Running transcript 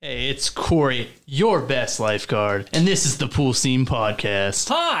Hey, it's Corey, your best lifeguard, and this is the Pool Scene Podcast.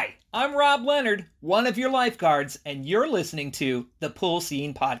 Hi, I'm Rob Leonard, one of your lifeguards, and you're listening to the Pool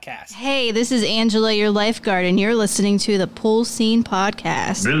Scene Podcast. Hey, this is Angela, your lifeguard, and you're listening to the Pool Scene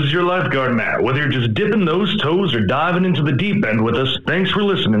Podcast. This is your lifeguard, Matt. Whether you're just dipping those toes or diving into the deep end with us, thanks for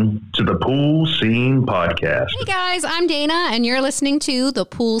listening to the Pool Scene Podcast. Hey guys, I'm Dana, and you're listening to the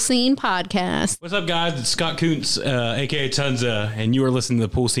Pool Scene Podcast. What's up, guys? It's Scott Kuntz, a.k.a. Tunza, and you are listening to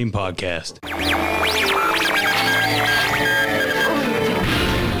the Pool Scene Podcast.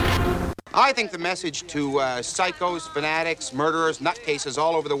 I think the message to psychos, fanatics, murderers, nutcases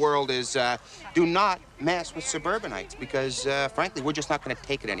all over the world is do not mess with suburbanites because, frankly, we're just not going to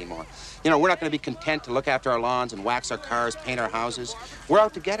take it anymore. You know, we're not going to be content to look after our lawns and wax our cars, paint our houses. We're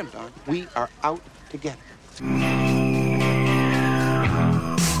out to get them, Don. We are out to get them.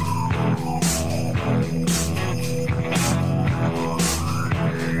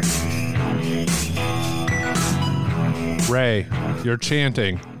 Ray, you're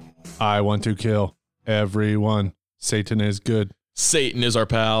chanting, I want to kill everyone. Satan is good. Satan is our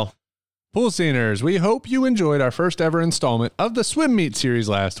pal. Pool Sceners, we hope you enjoyed our first ever installment of the Swim Meet series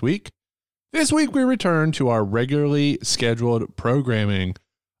last week. This week we return to our regularly scheduled programming.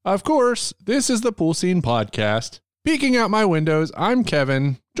 Of course, this is the Pool Scene Podcast. Peeking out my windows, I'm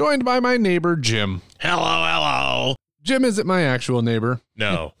Kevin, joined by my neighbor, Jim. Hello. Jim isn't my actual neighbor.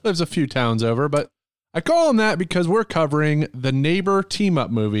 No. Lives a few towns over, but I call him that because we're covering the neighbor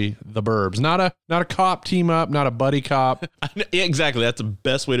team-up movie, The Burbs. Not a cop team-up, not a buddy cop. Yeah, exactly. That's the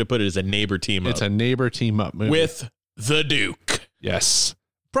best way to put it, is a neighbor team up. It's a neighbor team-up movie. With the Duke. Yes.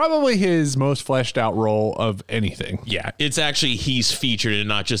 Probably his most fleshed out role of anything. Yeah, it's actually, he's featured and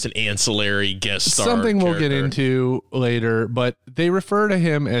not just an ancillary guest star. Something we'll character. get into later, but they refer to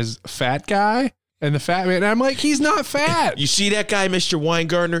him as Fat Guy and the Fat Man. And I'm like, he's not fat. You see that guy, Mr.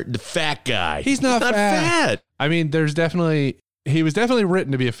 Weingartner? The fat guy. He's not fat. I mean, he was definitely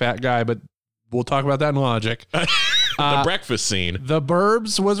written to be a fat guy, but we'll talk about that in logic. The breakfast scene. The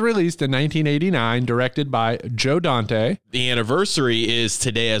Burbs was released in 1989, directed by Joe Dante. The anniversary is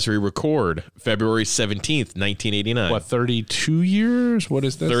today as we record, February 17th, 1989. What, 32 years? What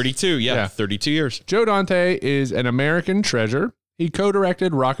is this? 32, yeah, 32 years. Joe Dante is an American treasure. He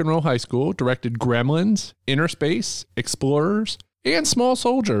co-directed Rock and Roll High School, directed Gremlins, Inner Space, Explorers, and Small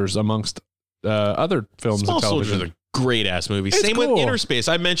Soldiers, amongst other films Small and television. Soldiers is a great-ass movie. It's Same cool. with Inner Space.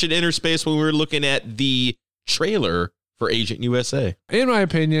 I mentioned Inner Space when we were looking at the trailer for Agent USA. In my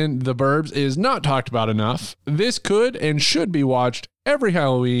opinion, The Burbs is not talked about enough. This could and should be watched every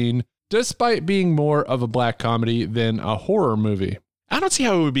Halloween, despite being more of a black comedy than a horror movie. I don't see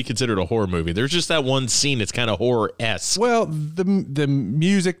how it would be considered a horror movie. There's just that one scene that's kind of horror-esque. Well, the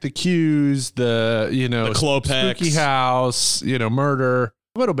music, the cues, the Klopex, spooky house, murder,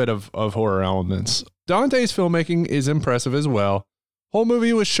 a little bit of horror elements. Dante's filmmaking is impressive as well. Whole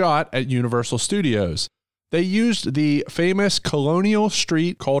movie was shot at Universal Studios. They used the famous Colonial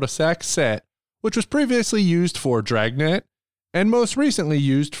Street cul-de-sac set, which was previously used for Dragnet, and most recently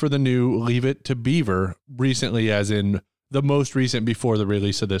used for the new Leave It to Beaver, recently as in the most recent before the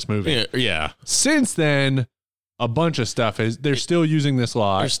release of this movie. Yeah. Since then, a bunch of stuff they're still using this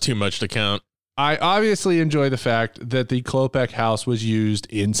lot. There's too much to count. I obviously enjoy the fact that the Klopek house was used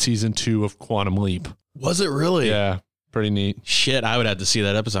in season 2 of Quantum Leap. Was it really? Yeah, pretty neat. Shit, I would have to see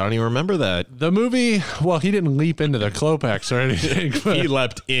that episode. I don't even remember that. The movie, well, he didn't leap into the Klopeks or anything. But, He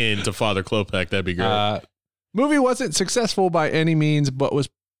leapt into Father Klopek. That'd be great. Movie wasn't successful by any means, but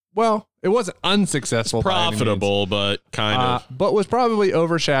it wasn't unsuccessful. Profitable, but kind of. But was probably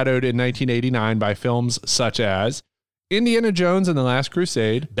overshadowed in 1989 by films such as Indiana Jones and the Last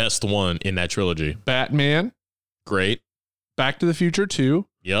Crusade. Best one in that trilogy. Batman. Great. Back to the Future 2.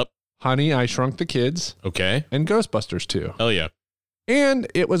 Yep. Honey, I Shrunk the Kids. Okay. And Ghostbusters 2. Hell yeah. And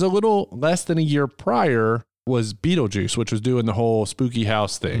it was a little less than a year prior was Beetlejuice, which was doing the whole spooky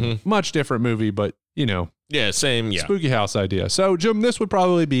house thing. Mm-hmm. Much different movie, but Yeah, same. Yeah. Spooky house idea. So, Jim, this would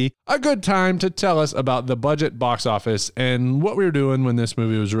probably be a good time to tell us about the budget, box office, and what we were doing when this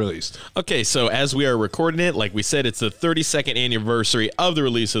movie was released. Okay, so as we are recording it, like we said, it's the 32nd anniversary of the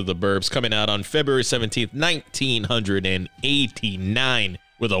release of The Burbs, coming out on February 17th, 1989,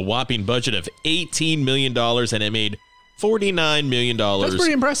 with a whopping budget of $18 million, and it made $49 million. That's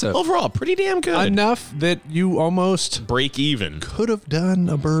pretty impressive. Overall, pretty damn good. Enough that you almost break even. Could have done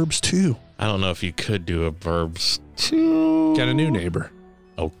a Burbs 2. I don't know if you could do a Burbs 2. Got a new neighbor.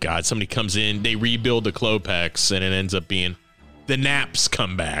 Oh, God. Somebody comes in, they rebuild the Klopex, and it ends up being the Naps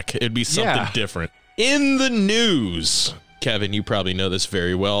come back. It'd be something different. In the news, Kevin, you probably know this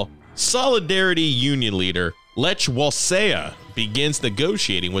very well. Solidarity Union leader Lech Walesa begins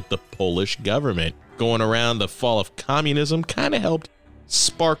negotiating with the Polish government. Going around, the fall of communism kind of helped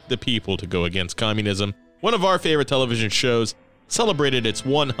spark the people to go against communism. One of our favorite television shows celebrated its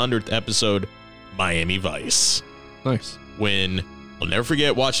 100th episode, Miami Vice. Nice. When, I'll never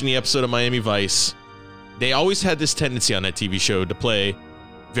forget watching the episode of Miami Vice, they always had this tendency on that TV show to play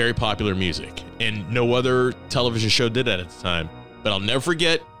very popular music, and no other television show did that at the time. But I'll never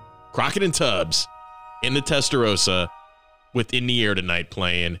forget Crockett and Tubbs in the Testarossa with In the Air Tonight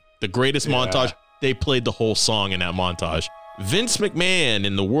playing. The greatest montage. They played the whole song in that montage. Vince McMahon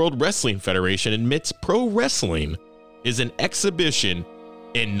in the World Wrestling Federation admits pro wrestling is an exhibition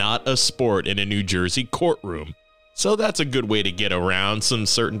and not a sport in a New Jersey courtroom. So that's a good way to get around some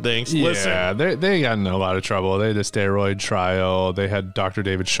certain things. Yeah, they got in a lot of trouble. They had a steroid trial. They had Dr.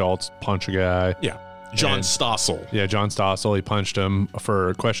 David Schultz punch a guy. Yeah. John Stossel. Yeah, John Stossel. He punched him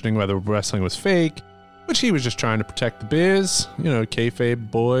for questioning whether wrestling was fake, which he was just trying to protect the biz. You know,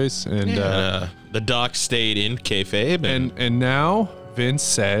 kayfabe boys. And the doc stayed in kayfabe. And now Vince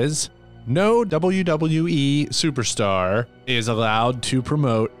says no WWE superstar is allowed to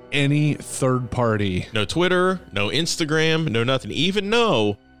promote any third party. No Twitter, no Instagram, no nothing. Even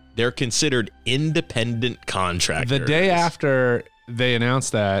though they're considered independent contractors. The day after they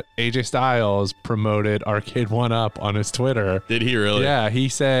announced that, AJ Styles promoted Arcade 1-Up on his Twitter. Did he really? Yeah, he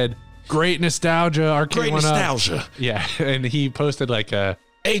said, great nostalgia, Arcade 1-Up. Great nostalgia. Yeah, and he posted like a...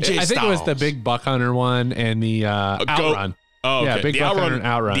 AJ Styles. I think it was the Big Buck Hunter one and the Outrun. Oh, okay. Yeah, Big Buck Hunter and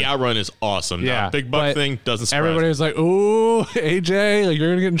Outrun. The Outrun is awesome. Yeah, Big Buck thing doesn't surprise everybody me. was like, ooh, AJ, like, you're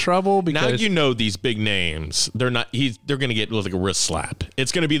going to get in trouble because... Now you know these big names. They're going to get like a wrist slap.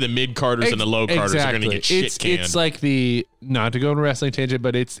 It's going to be the mid-carders and the low-carders are going to get shit canned. It's like the, not to go on a wrestling tangent,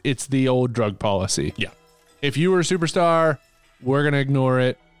 but it's the old drug policy. Yeah. If you were a superstar, we're going to ignore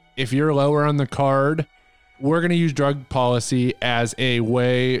it. If you're lower on the card, we're going to use drug policy as a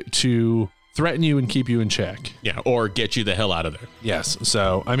way to threaten you and keep you in check. Yeah, or get you the hell out of there. Yes.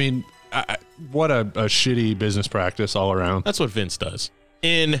 So, I mean, what a shitty business practice all around. That's what Vince does.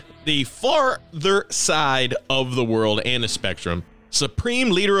 In the farther side of the world and the spectrum,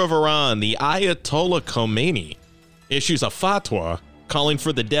 Supreme Leader of Iran, the Ayatollah Khomeini, issues a fatwa calling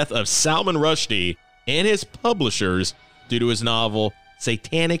for the death of Salman Rushdie and his publishers due to his novel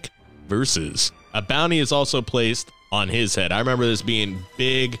Satanic Verses. A bounty is also placed on his head. I remember this being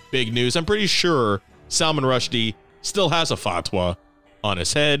big news. I'm pretty sure Salman Rushdie still has a fatwa on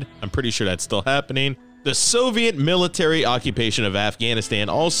his head. I'm pretty sure that's still happening. The Soviet military occupation of Afghanistan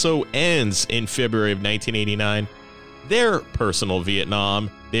also ends in February of 1989. Their personal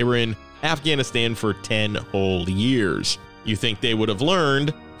Vietnam, they were in Afghanistan for 10 whole years. You think they would have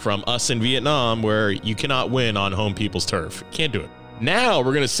learned from us in Vietnam, where you cannot win on home people's turf. Can't do it. Now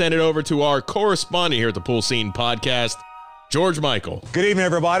we're going to send it over to our correspondent here at the Pool Scene Podcast, George Michael. Good evening,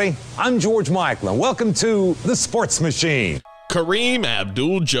 everybody. I'm George Michael, and welcome to The Sports Machine. Kareem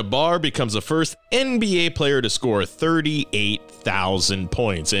Abdul-Jabbar becomes the first NBA player to score 38,000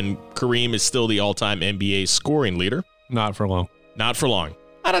 points, and Kareem is still the all-time NBA scoring leader. Not for long. Not for long.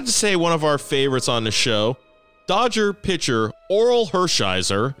 I'd have to say one of our favorites on the show, Dodger pitcher Oral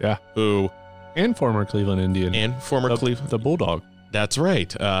Hershiser. Yeah. Who... And former Cleveland Indian. And former Cleveland... The Bulldog. That's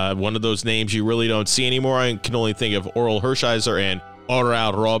right. One of those names you really don't see anymore. I can only think of Oral Hershiser and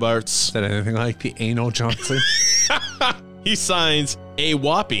Oral Roberts. Is that anything like the Anal Johnson? He signs a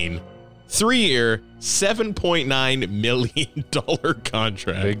whopping 3-year, $7.9 million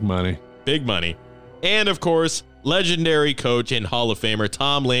contract. Big money. Big money. And, of course, legendary coach and Hall of Famer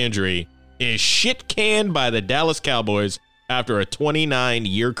Tom Landry is shit-canned by the Dallas Cowboys after a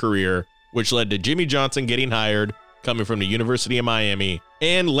 29-year career, which led to Jimmy Johnson getting hired, coming from the University of Miami,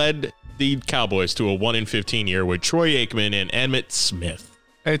 and led the Cowboys to a 1-15 year with Troy Aikman and Emmitt Smith.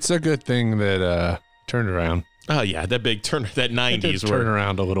 It's a good thing that turned around. Oh, yeah, that big turn, that 90s turn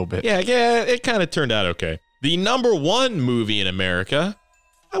around a little bit. Yeah, it kind of turned out okay. The number one movie in America,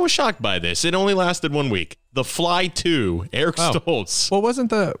 I was shocked by this. It only lasted 1 week. The Fly 2, Eric Stoltz. Well,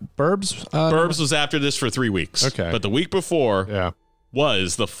 wasn't the Burbs? Burbs was after this for 3 weeks. Okay. But the week before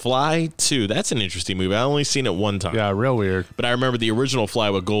was The Fly 2. That's an interesting movie. I only seen it one time. Yeah, real weird. But I remember the original Fly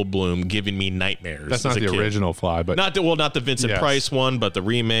with Goldblum giving me nightmares. That's not the original Fly, but not the Vincent Price one, but the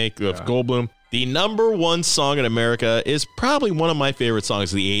remake of Goldblum. The number one song in America is probably one of my favorite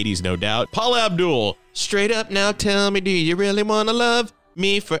songs of the 80s, no doubt. Paula Abdul, Straight Up Now Tell Me, Do You Really Wanna Love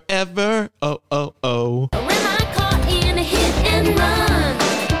Me Forever? Oh, oh, oh. When I caught in a hit and run,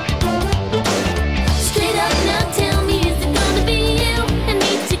 straight up now tell me, is it gonna be you and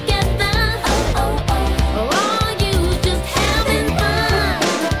me together? Oh, oh, oh, or are you just having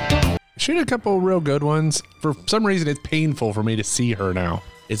fun? Should have couple real good ones. For some reason, it's painful for me to see her now.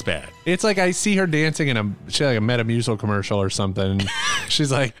 It's bad. It's like I see her dancing in a Metamucil commercial or something.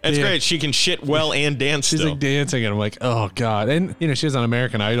 She's like, it's great. She can shit well and dance. She's still. like dancing, and I'm like, oh god. And she was on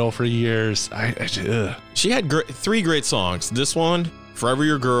American Idol for years. She had 3 great songs. This one, Forever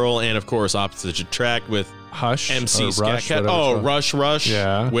Your Girl, and of course, Opposite Attract with Hush, MC Rush, Scat. Rush.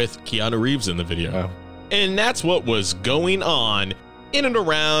 Yeah, with Keanu Reeves in the video. Oh. And that's what was going on in and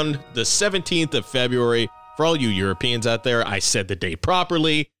around the 17th of February. For all you Europeans out there, I said the date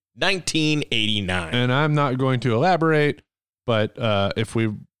properly, 1989. And I'm not going to elaborate, but if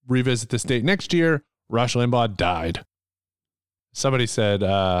we revisit this date next year, Rush Limbaugh died. Somebody said,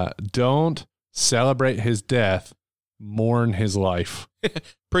 don't celebrate his death, mourn his life.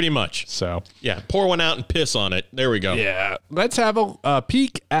 Pretty much. So, yeah, pour one out and piss on it. There we go. Yeah. Let's have a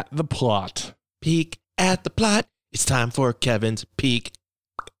peek at the plot. Peek at the plot. It's time for Kevin's peek.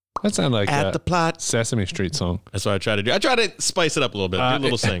 That sounded like at the plot Sesame Street song. That's what I try to do. I try to spice it up a little bit. Do a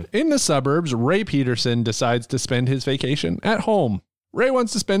little sing. In the suburbs, Ray Peterson decides to spend his vacation at home. Ray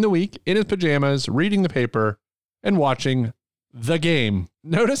wants to spend the week in his pajamas, reading the paper and watching The Game.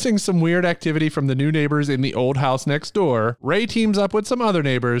 Noticing some weird activity from the new neighbors in the old house next door, Ray teams up with some other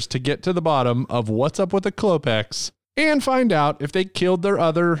neighbors to get to the bottom of what's up with the Klopex and find out if they killed their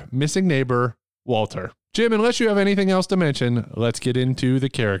other missing neighbor, Walter. Jim, unless you have anything else to mention, let's get into the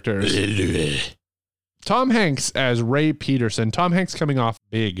characters. Tom Hanks as Ray Peterson. Tom Hanks coming off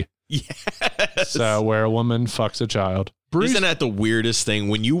Big. Yes. So where a woman fucks a child. Isn't that the weirdest thing?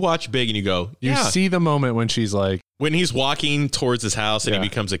 When you watch Big and you go, you see the moment when she's like, when he's walking towards his house and he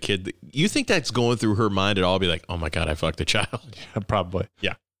becomes a kid, you think that's going through her mind at all? Be like, oh my God, I fucked a child. Yeah, probably.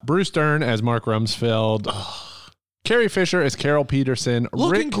 Yeah. Bruce Dern as Mark Rumsfeld. Carrie Fisher as Carol Peterson.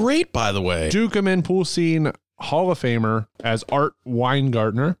 Looking great, by the way. Dukeman Pool Scene Hall of Famer as Art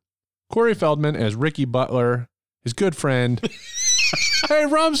Weingartner. Corey Feldman as Ricky Butler, his good friend. Hey,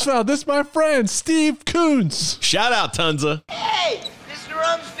 Rumsfeld, this is my friend, Steve Koontz. Shout out, Tunza. Hey, Mr.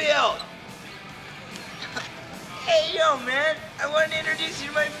 Rumsfeld. Hey, yo, man. I wanted to introduce you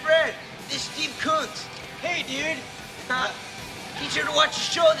to my friend. This is Steve Koontz. Hey, dude. Be sure to watch the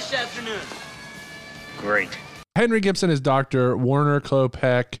show this afternoon. Great. Henry Gibson is Dr. Warner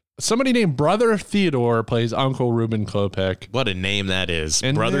Klopek. Somebody named Brother Theodore plays Uncle Reuben Klopek. What a name that is.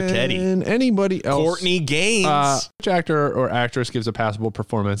 And Brother Teddy. And anybody else? Courtney Gaines. Which actor or actress gives a passable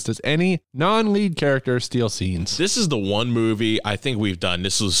performance? Does any non-lead character steal scenes? This is the one movie I think we've done.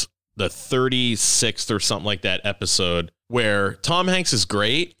 This was the 36th or something like that episode where Tom Hanks is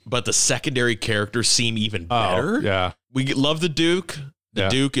great, but the secondary characters seem even better. Oh, yeah. We love the Duke. The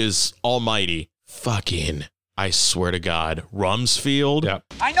Duke is almighty. Fucking, I swear to God, Rumsfeld. Yeah.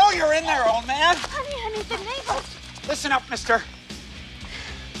 I know you're in there, old man. Honey, I need the neighbors. Listen up, mister.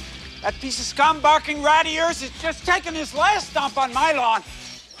 That piece of scum barking rat of yours is just taking his last dump on my lawn.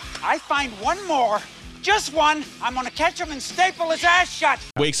 I find one more, just one, I'm gonna catch him and staple his ass shut.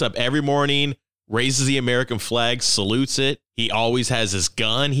 Wakes up every morning, raises the American flag, salutes it. He always has his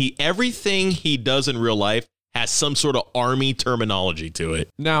gun. Everything he does in real life has some sort of army terminology to it.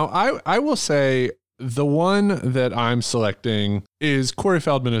 Now, I will say the one that I'm selecting is Corey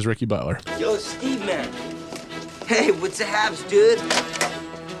Feldman as Ricky Butler. Yo, Steve, man. Hey, what's the haps, dude?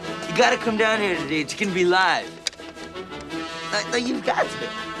 You gotta come down here today. It's gonna be live. Like you've got to.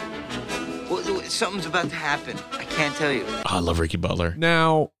 Well, something's about to happen. I can't tell you. I love Ricky Butler.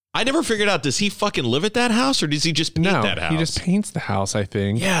 Now, I never figured out, does he fucking live at that house or does he just paint that house? He just paints the house, I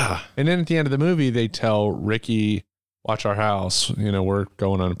think. Yeah. And then at the end of the movie, they tell Ricky, watch our house. We're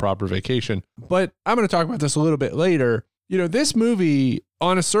going on a proper vacation. But I'm going to talk about this a little bit later. This movie,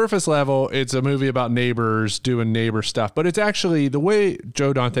 on a surface level, it's a movie about neighbors doing neighbor stuff. But it's actually, the way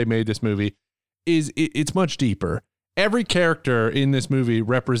Joe Dante made this movie is it's much deeper. Every character in this movie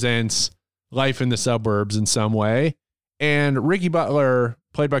represents life in the suburbs in some way. And Ricky Butler,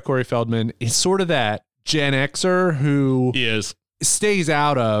 played by Corey Feldman, is sort of that Gen Xer who stays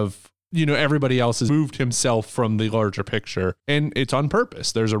out of, everybody else has moved himself from the larger picture. And it's on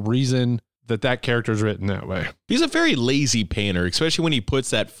purpose. There's a reason that character is written that way. He's a very lazy painter, especially when he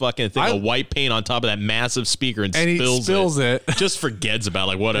puts that fucking thing of white paint on top of that massive speaker and he spills it. Just forgets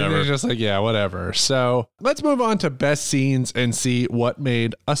about whatever. And he's just like, yeah, whatever. So let's move on to best scenes and see what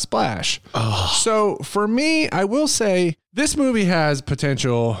made a splash. So for me, I will say this movie has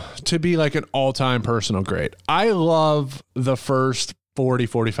potential to be like an all-time personal great. I love the first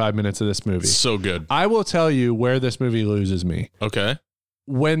 45 minutes of this movie. So good. I will tell you where this movie loses me. Okay.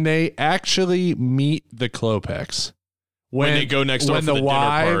 When they actually meet the Klopex. When they go next door for the dinner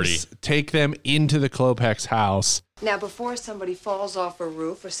wives party. take them into the Klopex house Now, before somebody falls off a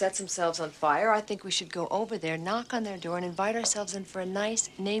roof or sets themselves on fire, I think we should go over there, knock on their door, and invite ourselves in for a nice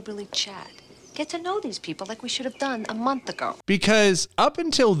neighborly chat. Get to know these people like we should have done a month ago. Because up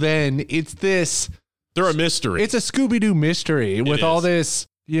until then, it's this... They're a mystery. It's a Scooby-Doo mystery with all this,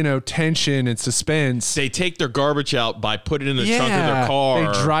 tension and suspense. They take their garbage out by putting it in the trunk of their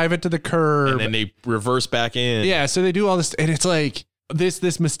car. They drive it to the curb. And then they reverse back in. Yeah, so they do all this, and it's like this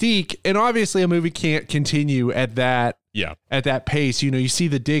mystique, and obviously a movie can't continue at that pace. You see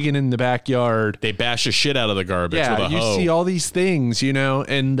the digging in the backyard. They bash the shit out of the garbage with a hoe. You see all these things,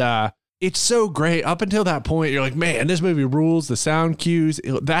 and it's so great. Up until that point, you're like, man, this movie rules. The sound cues,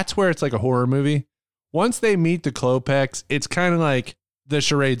 that's where it's like a horror movie. Once they meet the Klopeks, it's kind of like the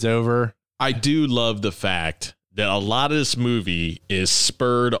charade's over. I do love the fact that a lot of this movie is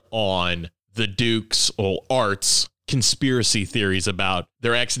spurred on the Duke's or Art's conspiracy theories about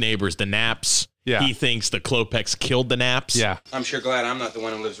their ex-neighbors, the Knapps. Yeah. He thinks the Klopeks killed the Knapps. Yeah. I'm sure glad I'm not the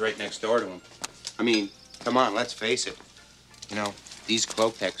one who lives right next door to him. I mean, come on, let's face it. These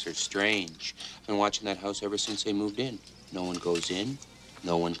Klopeks are strange. I've been watching that house ever since they moved in. No one goes in.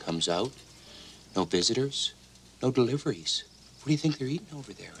 No one comes out. No visitors. No deliveries. What do you think they're eating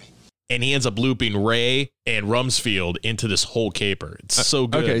over there, Ray? And he ends up looping Ray and Rumsfeld into this whole caper. It's so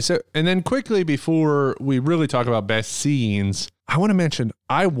good. Okay, and then quickly before we really talk about best scenes, I want to mention,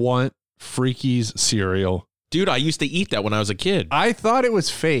 I want Freaky's cereal. Dude, I used to eat that when I was a kid. I thought it was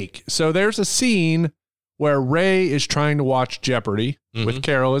fake. So there's a scene where Ray is trying to watch Jeopardy with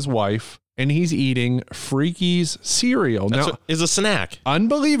Carol, his wife, and he's eating Freaky's cereal. It's a snack.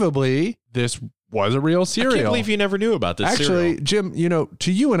 Unbelievably, this was a real cereal. I can't believe you never knew about this cereal. Actually, Jim,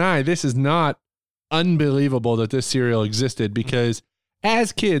 to you and I, this is not unbelievable that this cereal existed because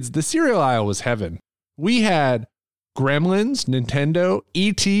as kids, the cereal aisle was heaven. We had Gremlins, Nintendo,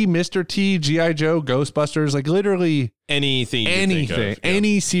 E.T., Mr. T, G.I. Joe, Ghostbusters, like literally anything,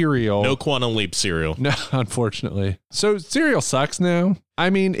 any cereal. No Quantum Leap cereal. No, unfortunately. So cereal sucks now. I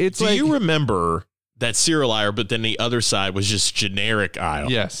mean, it's Do you remember that cereal aisle, but then the other side was just generic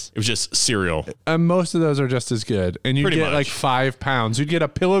aisle? Yes. It was just cereal. Most of those are just as good. And you get like 5 pounds. You'd get a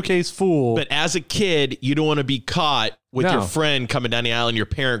pillowcase full. But as a kid, you don't want to be caught with your friend coming down the aisle and your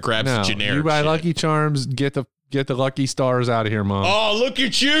parent grabs the generic You buy shit. Lucky Charms, get the Lucky Stars out of here, Mom. Oh, look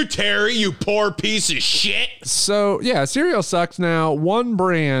at you, Terry, you poor piece of shit. So, yeah, cereal sucks now. One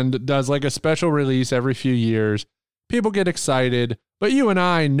brand does like a special release every few years. People get excited, but you and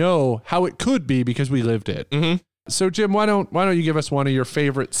I know how it could be because we lived it. Mm-hmm. So, Jim, why don't you give us one of your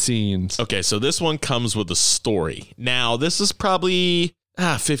favorite scenes? Okay, so this one comes with a story. Now, this is probably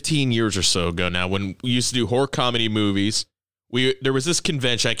 15 years or so ago now when we used to do horror comedy movies. There was this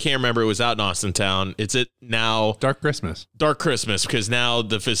convention. I can't remember. It was out in Austintown. It's now Dark Christmas. Dark Christmas, because now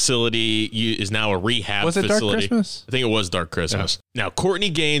the facility is now a rehab facility. Was it Dark Christmas? I think it was Dark Christmas. Yeah. Now,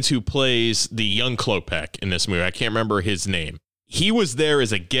 Courtney Gaines, who plays the young Klopek in this movie, I can't remember his name. He was there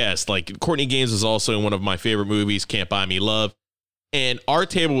as a guest. Like, Courtney Gaines was also in one of my favorite movies, Can't Buy Me Love. And our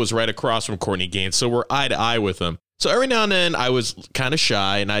table was right across from Courtney Gaines, so we're eye to eye with him. So every now and then I was kind of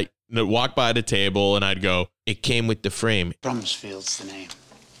shy, and I'd walk by the table and I'd go, "It came with the frame." Rumsfeld's the name.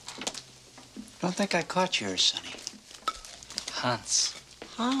 Don't think I caught yours, Sonny. Hans.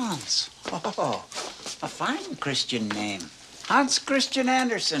 Hans. Oh, a fine Christian name. Hans Christian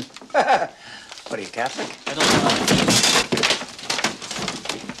Andersen. What are you, Catholic? I don't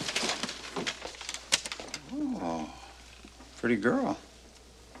know. Oh, pretty girl.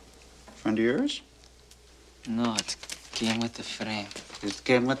 Friend of yours? No, it came with the frame. It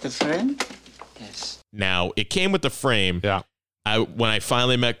came with the frame? Yes. Now, it came with the frame. Yeah. When I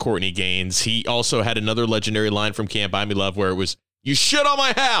finally met Courtney Gaines, he also had another legendary line from Can't Buy Me Love where it was, "You shit on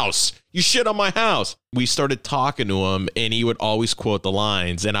my house! You shit on my house!" We started talking to him, and he would always quote the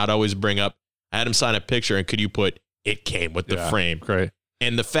lines, and I'd always bring up, I had him sign a picture, and could you put, "It came with the frame"? Great.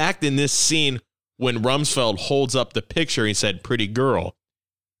 And the fact in this scene, when Rumsfeld holds up the picture, he said, "Pretty girl,"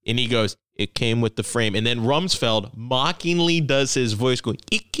 and he goes, "It came with the frame." And then Rumsfeld mockingly does his voice going,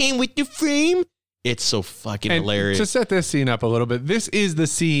 "It came with the frame." It's so fucking hilarious. To set this scene up a little bit, this is the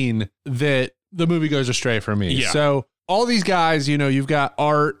scene that the movie goes astray for me. Yeah. So all these guys, you've got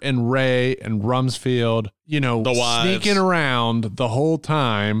Art and Ray and Rumsfeld, the wives, sneaking around the whole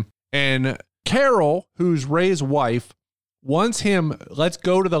time. And Carol, who's Ray's wife, wants him, "Let's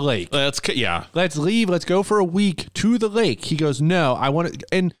go to the lake. Let's leave. Let's go for a week to the lake." He goes, "No, I want to."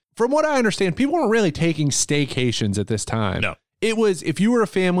 And from what I understand, people weren't really taking staycations at this time. No. It was, if you were a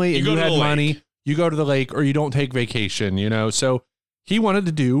family and you had money, you go to the lake or you don't take vacation, So he wanted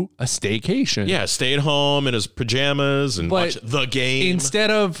to do a staycation. Yeah, stay at home in his pajamas and watch the game.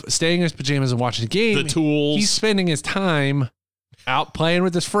 Instead of staying in his pajamas and watching the game, the tools. He's spending his time out playing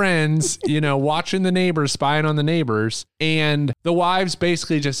with his friends, watching the neighbors, spying on the neighbors. And the wives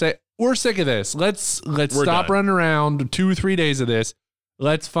basically just say, we're sick of this. Let's stop running around 2 or 3 days of this.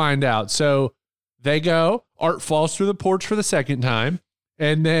 Let's find out. So they go. Art falls through the porch for the second time.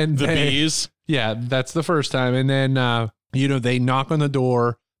 And then the bees. Yeah, that's the first time. And then, they knock on the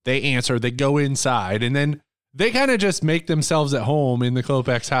door. They answer. They go inside. And then they kind of just make themselves at home in the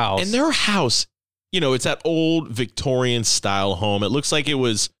Klopek's house. And their house, it's that old Victorian style home. It looks like it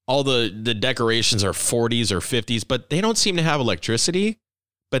was all the decorations are 40s or 50s, but they don't seem to have electricity.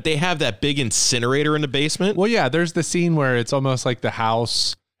 But they have that big incinerator in the basement. Well, yeah, there's the scene where it's almost like the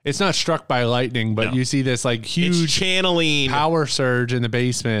house. It's not struck by lightning, but you see this like huge channeling power surge in the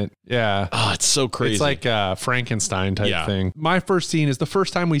basement. Yeah. Oh, it's so crazy. It's like a Frankenstein type thing. My first scene is the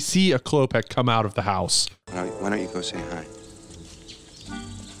first time we see a Klopek come out of the house. Why don't you go say hi?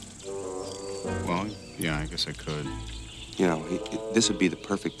 Well, yeah, I guess I could. This would be the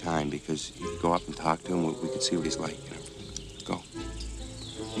perfect time because you could go up and talk to him. We could see what he's like. Go.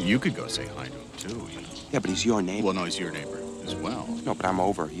 You could go say hi to him, too, Yeah, but he's your neighbor. Well, no, he's your neighbor as well. No, but I'm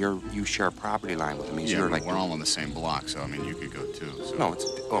over. You share a property line with him. We're all on the same block, so, you could go, too. So. No,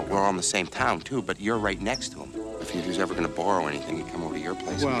 we're all in the same town, too, but you're right next to him. If he was ever going to borrow anything, he'd come over to your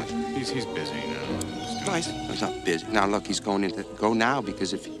place. Well, he's busy now. No, he's not busy. Now, look, he's going go now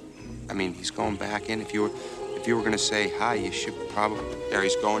because he's going back in. If you were going to say hi, you should probably, there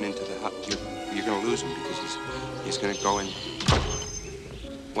he's going into the house. You're going to lose him because he's going to go in.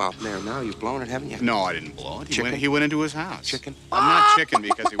 Well, there, now you've blown it, haven't you? No, I didn't blow it. He went into his house. Chicken? I'm not chicken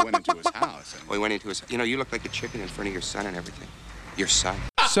because he went into his house. Well, he went into his... you look like a chicken in front of your son and everything. Your son.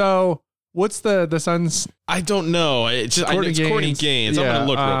 So, what's the son's... I don't know. It's Courtney Gaines. Yeah, I'm going to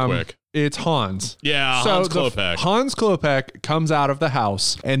look real quick. It's Hans. Yeah, Hans Klopek. Hans Klopek comes out of the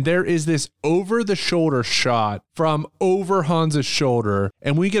house, and there is this over-the-shoulder shot from over Hans's shoulder,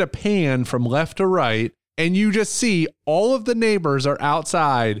 and we get a pan from left to right, and you just see all of the neighbors are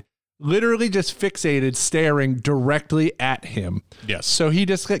outside, literally just fixated, staring directly at him. Yes. So he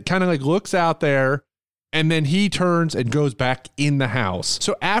just kind of like looks out there, and then he turns and goes back in the house.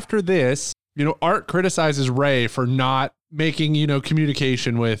 So after this, Art criticizes Ray for not making,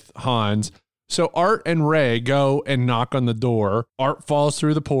 communication with Hans. So Art and Ray go and knock on the door. Art falls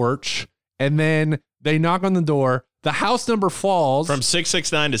through the porch, and then they knock on the door. The house number falls from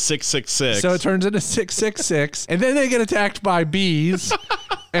 669 to 666. So it turns into 666. And then they get attacked by bees.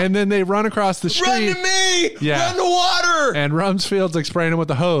 And then they run across the street. Run to me! Yeah. Run to water! And Rumsfeld's like spraying them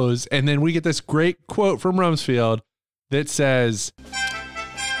with a hose. And then we get this great quote from Rumsfeld that says,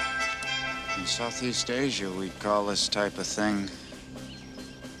 in Southeast Asia, we'd call this type of thing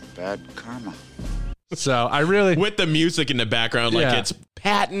bad karma. So I really... With the music in the background, like it's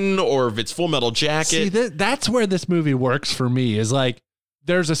Patton or if it's Full Metal Jacket. See, that's where this movie works for me, is like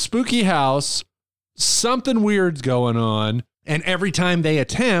there's a spooky house, something weird's going on, and every time they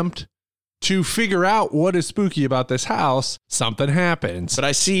attempt to figure out what is spooky about this house, something happens. But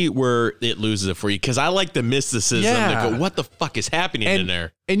I see where it loses it for you, because I like the mysticism to go, what the fuck is happening in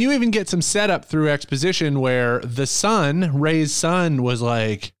there? And you even get some setup through exposition where the son, Ray's son, was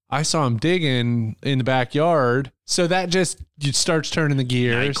like, I saw him digging in the backyard. So that just starts turning the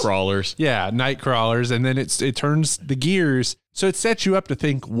gears. Night crawlers. Yeah, night crawlers. And then it turns the gears. So it sets you up to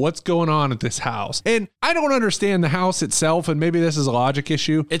think, what's going on at this house? And I don't understand the house itself, and maybe this is a logic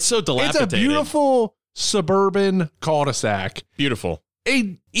issue. It's so dilapidated. It's a beautiful suburban cul-de-sac. Beautiful.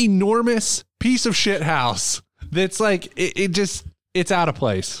 A enormous piece of shit house that's like, it's out of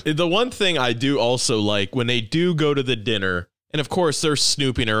place. The one thing I do also like, when they do go to the dinner, and of course, they're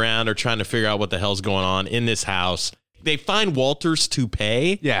snooping around or trying to figure out what the hell's going on in this house. They find Walter's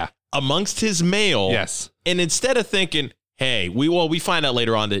toupee amongst his mail. Yes. And instead of thinking, hey, we find out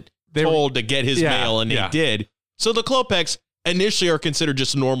later on that they told to get his mail, and they did. So the Klopeks initially are considered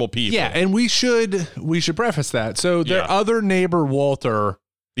just normal people. Yeah, and we should preface that. So their other neighbor, Walter,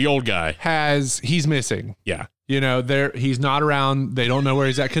 the old guy, he's missing. Yeah. He's not around. They don't know where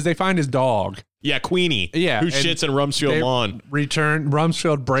he's at because they find his dog. Yeah, Queenie. Yeah, who shits in Rumsfeld lawn.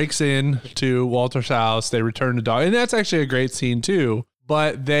 Rumsfeld breaks in to Walter's house. They return the dog, and that's actually a great scene too.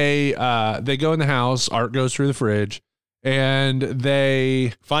 But they go in the house. Art goes through the fridge, and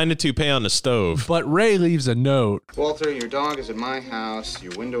they find a toupee on the stove. But Ray leaves a note. Walter, your dog is at my house.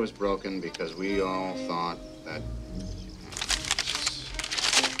 Your window is broken because we all thought that.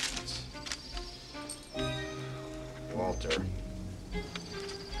 Walter.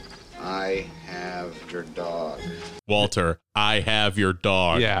 I have your dog. Walter, I have your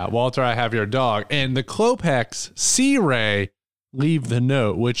dog. Yeah, Walter, I have your dog. And the Klopeks see Ray leave the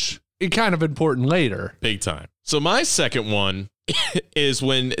note, which is kind of important later. Big time. So my second one is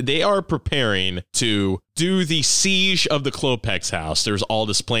when they are preparing to do the siege of the Klopeks house. There's all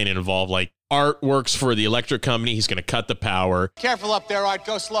this planning involved, like Art works for the electric company. He's going to cut the power. Careful up there, Art.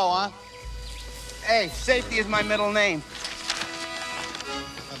 Go slow, huh? Hey, safety is my middle name.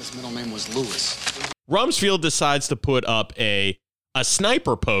 His middle name was Lewis. Rumsfeld decides to put up a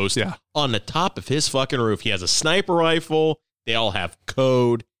sniper post on the top of his fucking roof. He has a sniper rifle. They all have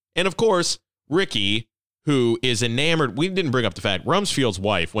code. And of course, Ricky, who is enamored. We didn't bring up the fact Rumsfeld's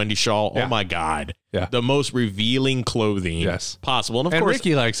wife, Wendy Shaw. Oh my God. Yeah. The most revealing clothing possible. And of course,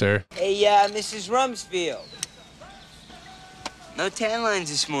 Ricky likes her. Hey, Mrs. Rumsfeld. No tan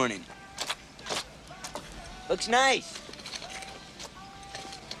lines this morning. Looks nice.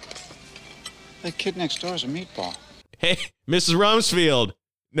 That kid next door is a meatball. Hey, Mrs. Rumsfeld,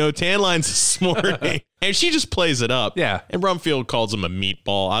 no tan lines this morning. And she just plays it up. Yeah. And Rumsfeld calls him a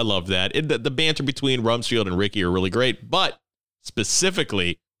meatball. I love that. The banter between Rumsfeld and Ricky are really great. But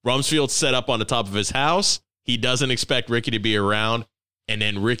specifically, Rumsfeld set up on the top of his house. He doesn't expect Ricky to be around. And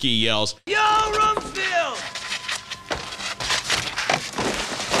then Ricky yells, Yo, Rumsfeld!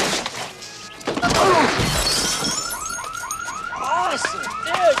 Awesome.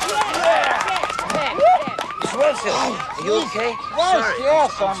 Rumsfeld, are you okay? Sorry.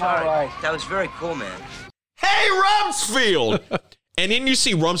 Yes, I'm I'm sorry. all right. That was very cool, man. Hey, Rumsfeld! And then you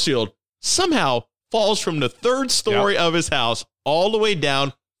see Rumsfeld somehow falls from the third story of his house all the way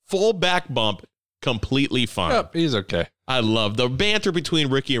down, full back bump, completely fine. Yep, he's okay. I love the banter between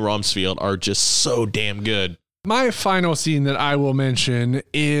Ricky and Rumsfeld are just so damn good. My final scene that I will mention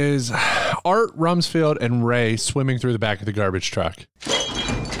is Art, Rumsfeld, and Ray swimming through the back of the garbage truck.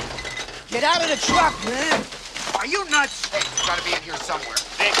 Get out of the truck, man. Are you nuts? Hey, you gotta be in here somewhere.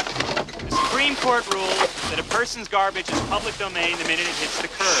 Vic, the Supreme Court rules that a person's garbage is public domain the minute it hits the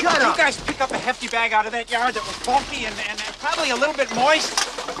curb. Shut up! You guys pick up a hefty bag out of that yard that was bulky and probably a little bit moist.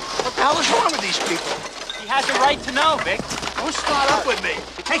 What the hell is wrong with these people? He has a right to know, Vic. Don't start up with me.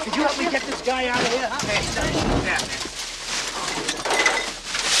 Hey, could you help me get this guy out of here? Hey, yeah.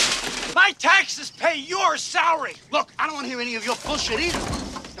 My taxes pay your salary. Look, I don't want to hear any of your bullshit either.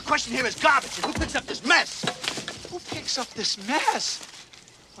 The question here is garbage, and who picks up this mess? Who picks up this mess?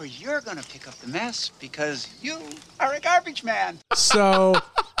 Or you're gonna pick up the mess because you are a garbage man. So,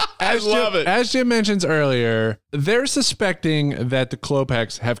 as love Jim, it. as Jim mentions earlier, they're suspecting that the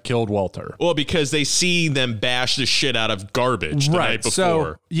Klopeks have killed Walter. Well, because they see them bash the shit out of garbage the night before.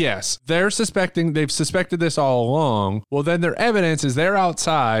 So, yes, they've suspected this all along. Well, then their evidence is they're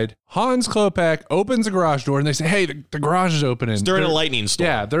outside. Hans Klopek opens the garage door and they say, hey, the garage is opening. It's during a lightning storm.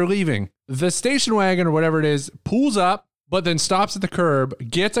 Yeah, they're leaving. The station wagon or whatever it is pulls up, but then stops at the curb,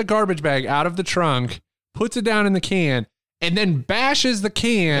 gets a garbage bag out of the trunk, puts it down in the can, and then bashes the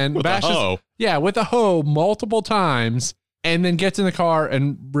can. With a hoe. Yeah, with a hoe multiple times, and then gets in the car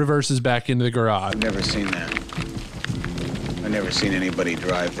and reverses back into the garage. I've never seen that. I've never seen anybody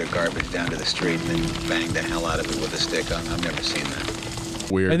drive their garbage down to the street and then bang the hell out of it with a stick. I've never seen that.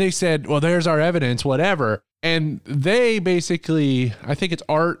 Weird. And they said, well, there's our evidence, whatever. And they basically, I think it's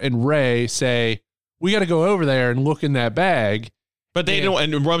Art and Ray, say, we got to go over there and look in that bag. But they don't,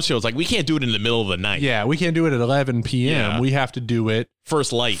 and Rumsfeld's like, we can't do it in the middle of the night. Yeah, we can't do it at 11 p.m. Yeah. We have to do it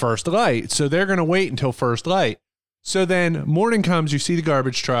First light. first light. So they're going to wait until first light. So then morning comes, you see the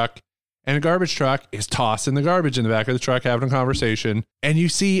garbage truck, and the garbage truck is tossing the garbage in the back of the truck, having a conversation. And you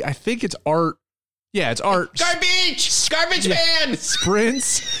see, I think it's Art. Yeah, it's Art. Garbage man!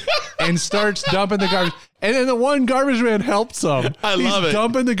 Sprints and starts dumping the garbage. And then the one garbage man helps him. I love it. He's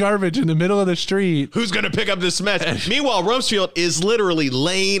dumping the garbage in the middle of the street. Who's going to pick up this mess? Meanwhile, Rumsfeld is literally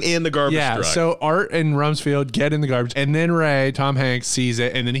laying in the garbage truck. So Art and Rumsfeld get in the garbage, and then Ray, Tom Hanks, sees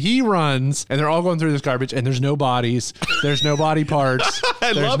it, and then he runs, and they're all going through this garbage, and there's no bodies, there's no body parts,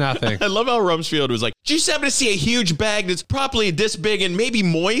 there's nothing. I love how Rumsfeld was like, did you just happen to see a huge bag that's probably this big and maybe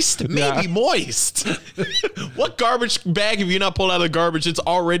moist? Maybe moist. What garbage bag have you not pulled out of the garbage? It's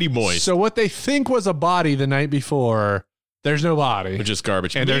already moist. So what they think was a body the night before, there's no body. Which is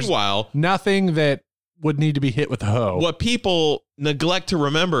garbage. And Meanwhile, there's nothing that would need to be hit with a hoe. what people neglect to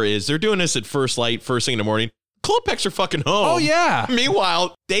remember is they're doing this at first light, first thing in the morning. Klopeks are fucking home. Oh, yeah.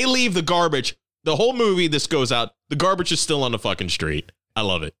 Meanwhile, they leave the garbage. The whole movie, this goes out. The garbage is still on the fucking street. I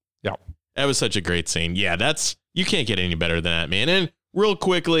love it. Yeah. That was such a great scene. Yeah, you can't get any better than that, man. And real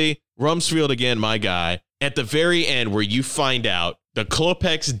quickly, Rumsfeld again, my guy, at the very end where you find out the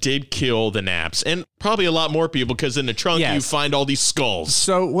Klopeks did kill the Naps, and probably a lot more people, because in the trunk you find all these skulls.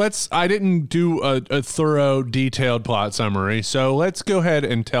 So I didn't do a thorough, detailed plot summary, so let's go ahead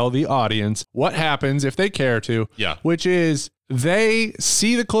and tell the audience what happens if they care to. Yeah. Which is, they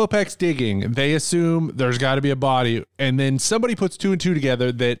see the Klopeks digging. They assume there's got to be a body. And then somebody puts 2 and 2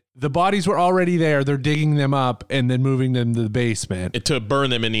 together that the bodies were already there. They're digging them up and then moving them to the basement. To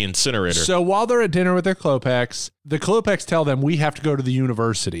burn them in the incinerator. So while they're at dinner with the Klopeks tell them, we have to go to the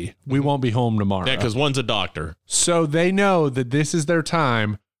university. We won't be home tomorrow. Yeah, because one's a doctor. So they know that this is their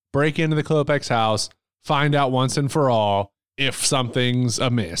time. Break into the Klopeks house. Find out once and for all if something's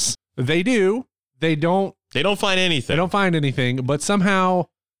amiss. They do. They don't find anything. They don't find anything, but somehow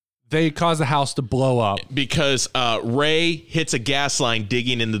they cause the house to blow up. Because Ray hits a gas line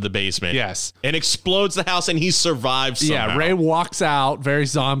digging into the basement. Yes. And explodes the house, and he survives somehow. Yeah, Ray walks out very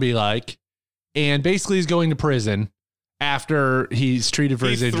zombie-like, and basically he's going to prison after he's treated for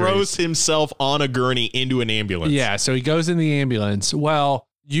his injuries. He throws himself on a gurney into an ambulance. Yeah, so he goes in the ambulance. Well,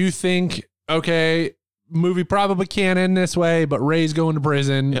 you think, okay, movie probably can't end this way, but Ray's going to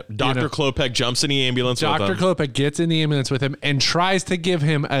prison. Yep. Dr. Klopek jumps in the ambulance with him. Dr. Klopek gets in the ambulance with him and tries to give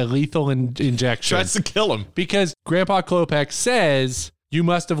him a lethal injection. Tries to kill him. Because Grandpa Klopek says, you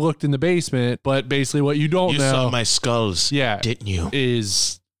must have looked in the basement, but basically what you don't know. You saw my skulls, didn't you?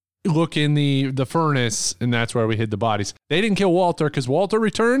 Is look in the furnace, and that's where we hid the bodies. They didn't kill Walter because Walter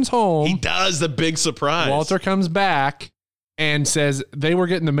returns home. He does, the big surprise. Walter comes back and says, they were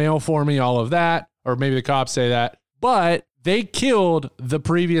getting the mail for me, all of that. Or maybe the cops say that, but they killed the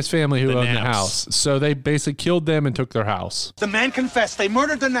previous family who owned the house. So they basically killed them and took their house. The man confessed. They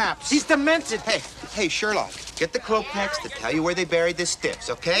murdered the Naps. He's demented. Hey, Sherlock, get the Klopeks to tell you where they buried the stiffs,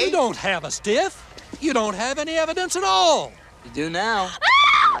 okay? You don't have a stiff. You don't have any evidence at all. You do now.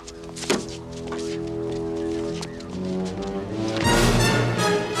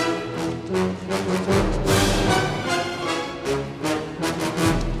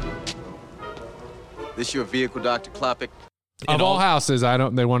 This your vehicle, Dr. Klopek? Of all houses,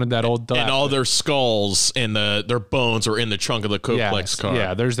 they wanted that old and all their skulls and their bones are in the trunk of the Klopeks car.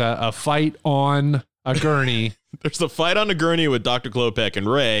 Yeah, there's a fight on a gurney. There's the fight on a gurney with Dr. Klopek and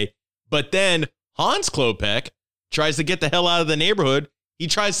Ray, but then Hans Klopek tries to get the hell out of the neighborhood. He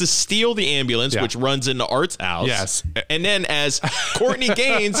tries to steal the ambulance, which runs into Art's house. Yes. And then as Courtney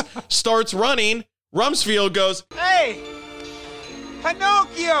Gaines starts running, Rumsfeld goes, Hey,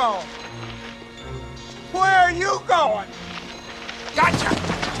 Pinocchio! Where are you going? Gotcha!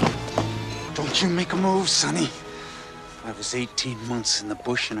 Don't you make a move, Sonny. I was 18 months in the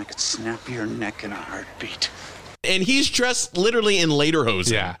bush and I could snap your neck in a heartbeat. And he's dressed literally in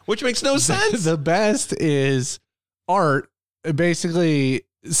lederhosen, which makes no sense. The best is Art basically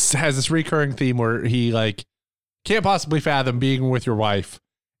has this recurring theme where he can't possibly fathom being with your wife.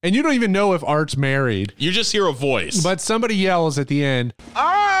 And you don't even know if Art's married. You just hear a voice. But somebody yells at the end,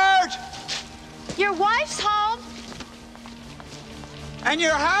 Art! Your wife's home. And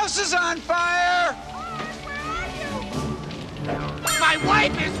your house is on fire! My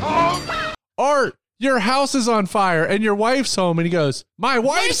wife is home! Art, your house is on fire and your wife's home. And he goes, my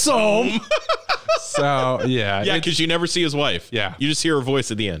wife's home. So, yeah. Yeah, because you never see his wife. Yeah. You just hear her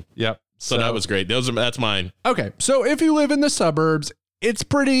voice at the end. Yep. So that was great. That's mine. Okay. So if you live in the suburbs, it's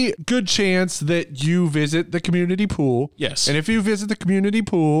pretty good chance that you visit the community pool. Yes. And if you visit the community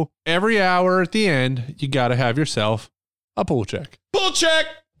pool, every hour at the end, you got to have yourself a pool check. Pool check!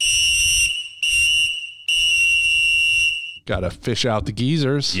 Got to fish out the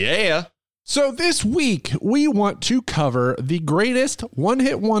geezers. Yeah. So this week, we want to cover the greatest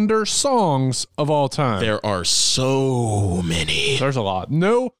one-hit wonder songs of all time. There are so many. There's a lot.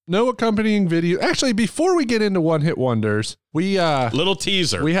 No accompanying video. Actually, before we get into one-hit wonders, we little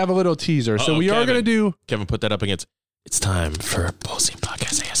teaser. We have a little teaser. So we are going to do. Kevin, put that up against. It's time for Pool Scene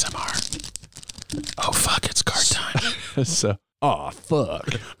Podcast ASMR. Oh fuck! It's card time. So. Oh, fuck.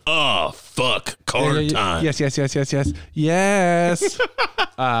 Oh, fuck. Card time. Yes. Yes.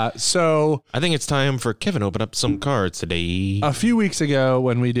 So I think it's time for Kevin to open up some cards today. A few weeks ago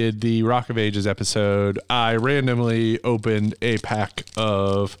when we did the Rock of Ages episode, I randomly opened a pack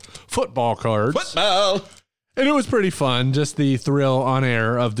of football cards. Football. And it was pretty fun. Just the thrill on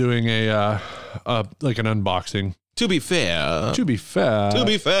air of doing an unboxing. To be fair. So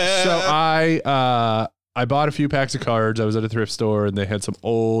I bought a few packs of cards. I was at a thrift store and they had some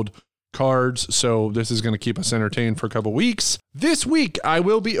old cards. So this is going to keep us entertained for a couple weeks. This week, I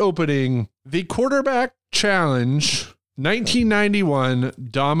will be opening the Quarterback Challenge 1991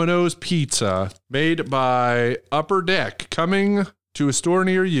 Domino's Pizza made by Upper Deck, coming to a store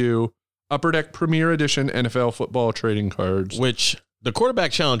near you. Upper Deck Premier Edition NFL football trading cards. Which the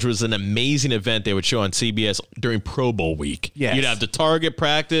Quarterback Challenge was an amazing event they would show on CBS during Pro Bowl week. Yes. You'd have the target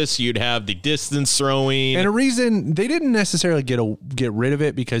practice, you'd have the distance throwing. And a reason they didn't necessarily get rid of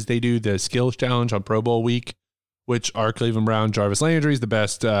it because they do the skills challenge on Pro Bowl week, which our Cleveland Brown Jarvis Landry is the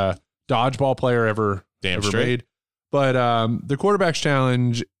best dodgeball player ever made. But the Quarterbacks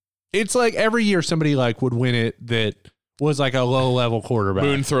Challenge, it's like every year somebody like would win it that was like a low level quarterback.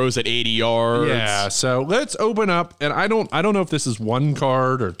 Moon throws at 80 yards. Yeah, so let's open up, and I don't know if this is 1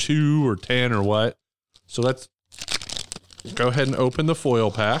 card or 2 or 10 or what. So let's go ahead and open the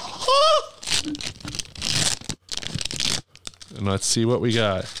foil pack. And let's see what we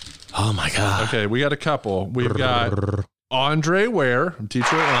got. Oh my God. Okay, we got a couple. We've got Andre Ware from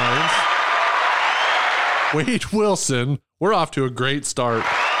Detroit Lions. Wade Wilson. We're off to a great start.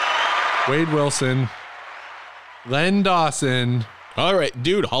 Wade Wilson. Len Dawson. All right,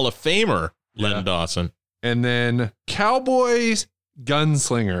 dude, Hall of Famer, Len Dawson. And then Cowboys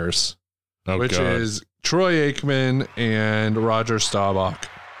Gunslingers, which is Troy Aikman and Roger Staubach.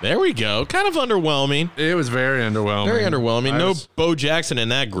 There we go. Kind of underwhelming. It was very underwhelming. Very underwhelming. No Bo Jackson in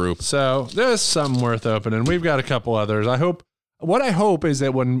that group. So there's something worth opening. We've got a couple others. What I hope is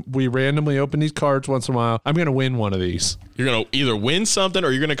that when we randomly open these cards once in a while, I'm going to win one of these. You're going to either win something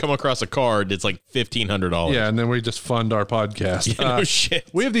or you're going to come across a card that's like $1,500. Yeah, and then we just fund our podcast. Yeah, no shit.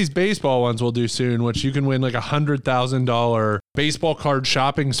 We have these baseball ones we'll do soon, which you can win like $100,000 baseball card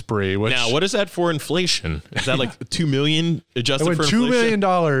shopping spree. Which now, what is that for inflation? Is that like $2 million adjusted for inflation? $2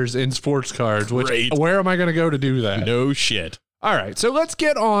 million in sports cards. Which where am I going to go to do that? No shit. All right, so let's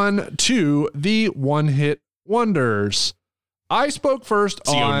get on to the one-hit wonders. I spoke first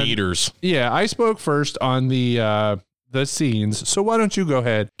on Neaters. Yeah, I spoke first on the scenes. So why don't you go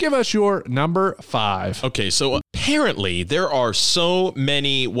ahead? Give us your number 5. Okay, so apparently there are so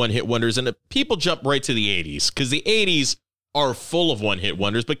many one-hit wonders, and people jump right to the 80s because the 80s are full of one-hit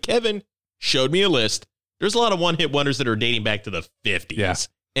wonders. But Kevin showed me a list. There's a lot of one-hit wonders that are dating back to the 50s,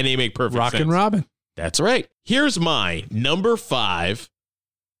 and they make perfect sense. Rockin' Robin. That's right. Here's my number 5,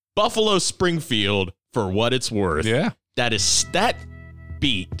 Buffalo Springfield, For What It's Worth. Yeah. That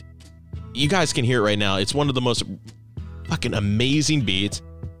beat, you guys can hear it right now. It's one of the most fucking amazing beats.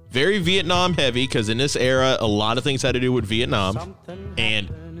 Very Vietnam heavy, because in this era, a lot of things had to do with Vietnam.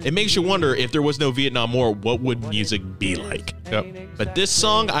 And it makes you wonder, if there was no Vietnam War, what would music be like? Yep. But this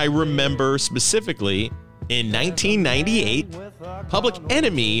song I remember specifically in 1998, Public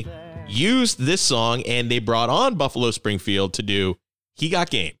Enemy used this song, and they brought on Buffalo Springfield to do He Got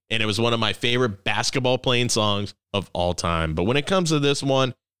Game. And it was one of my favorite basketball playing songs of all time. But when it comes to this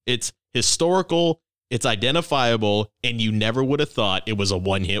one, it's historical, it's identifiable, and you never would have thought it was a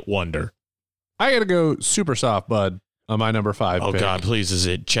one-hit wonder. I got to go super soft, bud, on my number 5 Oh, pick. God, please. Is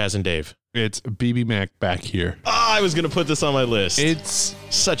it Chaz and Dave? It's BB Mac Back Here. Oh, I was going to put this on my list. It's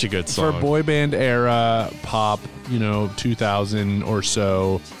such a good song. For boy band era, pop, 2000 or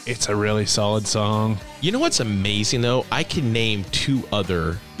so. It's a really solid song. You know what's amazing, though? I can name 2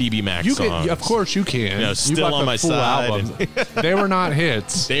 other BB Mac songs. Of course you can. You know, Still on My Side. They were not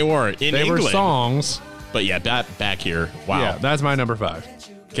hits. They weren't. They England. were songs. But yeah, back here. Wow. Yeah, that's my number 5.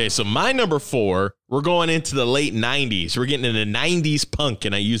 Okay, so my number 4, we're going into the late 90s. We're getting into 90s punk,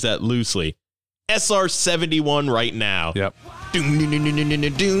 and I use that loosely. SR-71 Right Now. Yep. Doom, doom, doom, doom,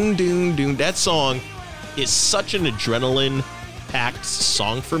 doom, doom, doom, doom. That song is such an adrenaline-packed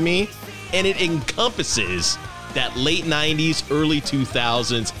song for me, and it encompasses that late 90s, early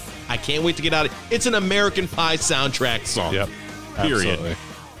 2000s. I can't wait to get out of it. It's an American Pie soundtrack song. Yep. Period. Absolutely.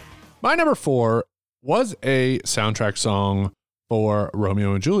 My number 4 was a soundtrack song for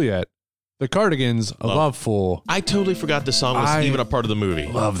Romeo and Juliet. The Cardigans, Loveful. I totally forgot the song was even a part of the movie.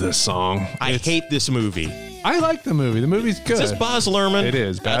 Love this song. I hate this movie. I like the movie. The movie's good. Is this Baz Luhrmann? It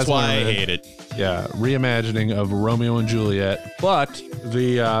is. That's Baz why Luhrmann. I hate it. Yeah, reimagining of Romeo and Juliet. But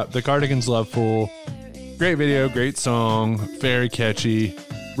the Cardigans Loveful, great video, great song, very catchy.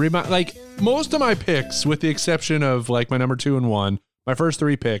 Like most of my picks, with the exception of like my number 2 and 1, my first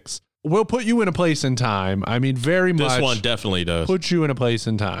 3 picks will put you in a place in time. I mean, very much. This one definitely does. Put you in a place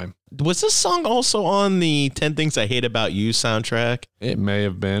in time. Was this song also on the 10 Things I Hate About You soundtrack? It may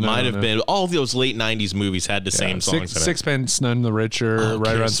have been. Might have been. All those late 90s movies had the same songs. Sixpence None the Richer,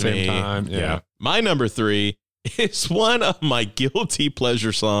 right around the same time. Yeah. My number 3 is one of my guilty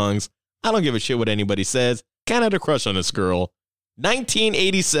pleasure songs. I don't give a shit what anybody says. Kind of had a crush on this girl.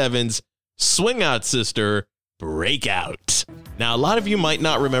 1987's Swing Out Sister, Breakout. Now, a lot of you might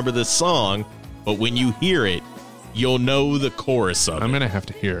not remember this song, but when you hear it, you'll know the chorus of it. I'm going to have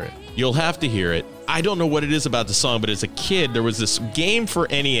to hear it. You'll have to hear it. I don't know what it is about the song, but as a kid, there was this game for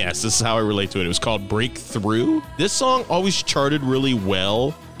NES. This is how I relate to it. It was called Breakthrough. This song always charted really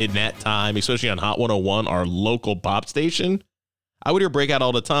well in that time, especially on Hot 101, our local pop station. I would hear Breakout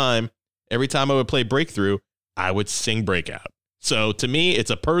all the time. Every time I would play Breakthrough, I would sing Breakout. So to me, it's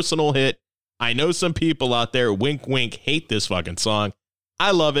a personal hit. I know some people out there, wink, wink, hate this fucking song.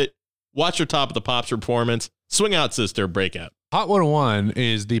 I love it. Watch your Top of the Pops performance. Swing Out Sister, Breakout. Hot 101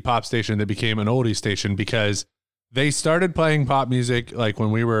 is the pop station that became an oldie station because they started playing pop music like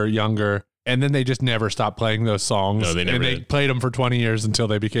when we were younger, and then they just never stopped playing those songs. No, they never and they did. played them for 20 years until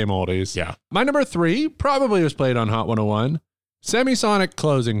they became oldies. Yeah. My number 3 probably was played on Hot 101. Semisonic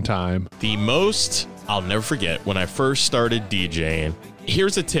Closing Time. The most I'll never forget when I first started DJing.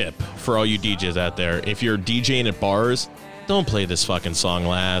 Here's a tip for all you DJs out there. If you're DJing at bars, don't play this fucking song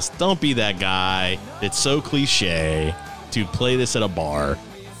last. Don't be that guy. It's so cliche to play this at a bar.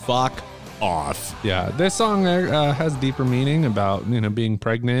 Fuck off. Yeah, this song has deeper meaning about, being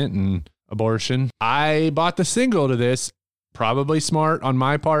pregnant and abortion. I bought the single to this. Probably smart on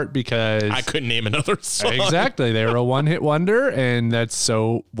my part because I couldn't name another song. Exactly. They were a one-hit wonder, and that's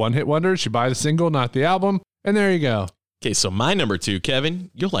so one-hit wonder. Should buy the single, not the album. And there you go. Okay, so my number 2,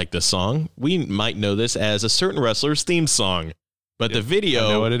 Kevin, you'll like this song. We might know this as a certain wrestler's theme song, but the video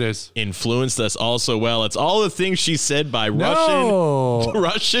I know what it is. Influenced us all so well. It's All the Things She Said by No.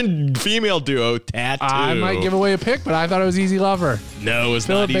 Russian female duo Tattoo. I might give away a pick, but I thought it was Easy Lover. No, it's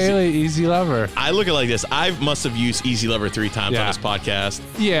Philip not Easy. Bailey, Easy Lover. I look at it like this. I must have used Easy Lover 3 times on this podcast.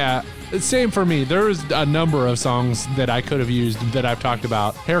 Yeah, same for me. There was a number of songs that I could have used that I've talked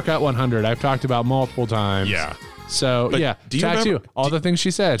about. Haircut 100, I've talked about multiple times. Yeah. So, But yeah, do you Tattoo, remember- all the things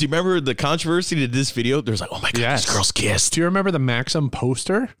she said. Do you remember the controversy to this video? There's like, oh my God, this girl's kissed. Do you remember the Maxim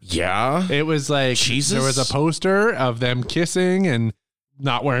poster? Yeah. It was like, Jesus. there was a poster of them kissing and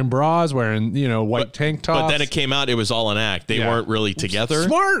not wearing bras, wearing, white tank tops. But then it came out, it was all an act. They weren't really together.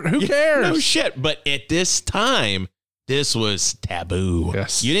 Smart. Who cares? No shit. But at this time, this was taboo.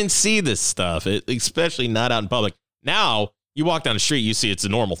 Yes. You didn't see this stuff, especially not out in public. Now, you walk down the street, you see it's a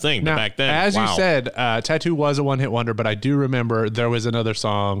normal thing. But Now, back then, as wow. you said, Tattoo was a one-hit wonder, but I do remember there was another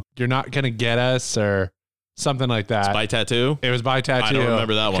song, You're Not Gonna Get Us, or something like that. It's by Tattoo? It was by Tattoo. I don't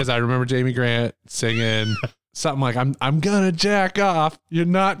remember that one. Because I remember Jamie Grant singing something like, I'm gonna jack off, you're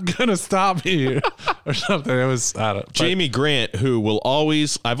not gonna stop me, or something. It was, I don't know. Jamie Grant, who will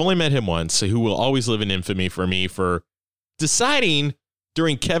always, I've only met him once, who will always live in infamy for me for deciding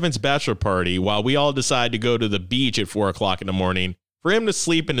during Kevin's bachelor party, while we all decide to go to the beach at 4:00 in the morning, for him to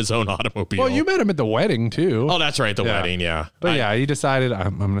sleep in his own automobile. Well, you met him at the wedding too. Oh, that's right, the wedding, yeah. But yeah, he decided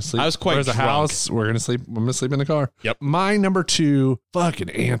I'm gonna sleep. I was quite There's a drunk. house. We're gonna sleep. I'm gonna sleep in the car. Yep. My number 2, fucking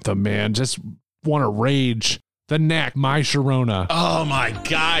anthem, man. Just want to rage. The Knack, My Sharona. Oh my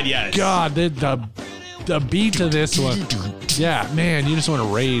God, yes. God, the beat to this one. Yeah, man, you just want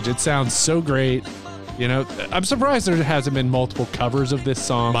to rage. It sounds so great. I'm surprised there hasn't been multiple covers of this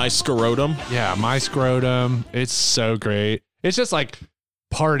song. My Scrotum. Yeah, My Scrotum. It's so great. It's just like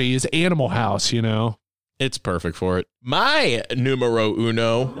parties, Animal House, It's perfect for it. My numero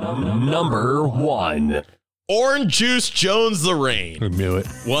uno. Number 1. Orange Juice Jones the Rain. I knew it.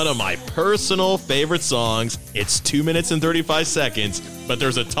 One of my personal favorite songs. It's 2 minutes and 35 seconds, but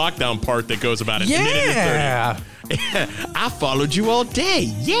there's a talk down part that goes about a minute and 30. I followed you all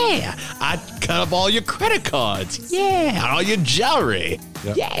day. Yeah. I cut up all your credit cards. Yeah. All your jewelry.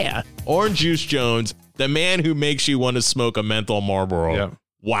 Yep. Yeah. Orange Juice Jones, the man who makes you want to smoke a menthol Marlboro. Yep.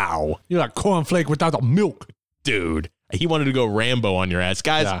 Wow. You're like cornflake without the milk. Dude, he wanted to go Rambo on your ass.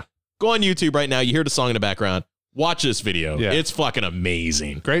 Guys, go on YouTube right now. You hear the song in the background. Watch this video. Yeah. It's fucking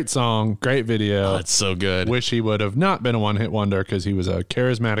amazing. Great song, great video. Oh, it's so good. Wish he would have not been a one-hit wonder because he was a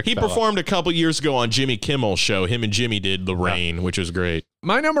charismatic He fella. performed a couple years ago on Jimmy Kimmel's show. Him and Jimmy did The Rain, which was great.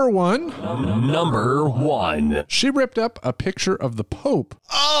 My number 1. Number 1. She ripped up a picture of the Pope.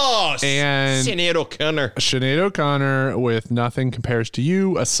 Oh, and Sinead O'Connor. Sinead O'Connor with Nothing Compares to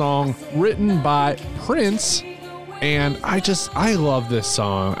You, a song written by Prince. And I love this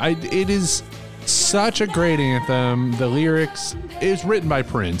song. It is such a great anthem. The lyrics is written by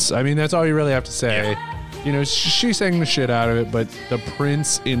Prince. I mean, that's all you really have to say. She sang the shit out of it, but the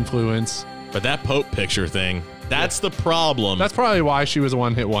Prince influence. But that Pope picture thing, that's the problem. That's probably why she was a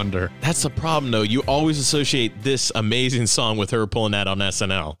one-hit wonder. That's the problem, though. You always associate this amazing song with her pulling that on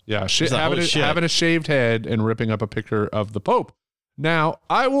SNL. Yeah, It's like, holy shit. having a shaved head and ripping up a picture of the Pope. Now,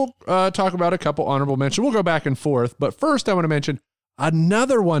 I will talk about a couple honorable mentions. We'll go back and forth, but first I want to mention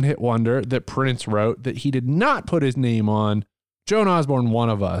another one-hit wonder that Prince wrote that he did not put his name on, Joan Osborne, One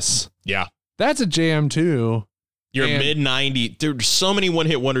of Us. Yeah. That's a jam, too. Your mid-90s. There's so many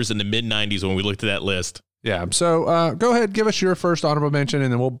one-hit wonders in the mid-90s when we looked at that list. Yeah. So go ahead, give us your first honorable mention,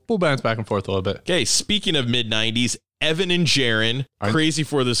 and then we'll bounce back and forth a little bit. Okay, speaking of mid-90s, Evan and Jaron, Crazy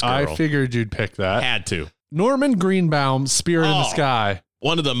for This Girl. I figured you'd pick that. Had to. Norman Greenbaum, Spirit in the Sky.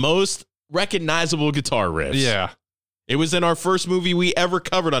 One of the most recognizable guitar riffs. Yeah. It was in our first movie we ever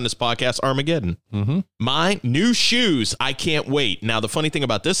covered on this podcast, Armageddon. Mm-hmm. My New Shoes, I Can't Wait. Now, the funny thing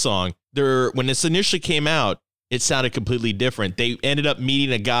about this song, when this initially came out, it sounded completely different. They ended up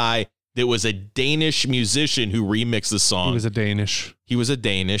meeting a guy that was a Danish musician who remixed the song. He was a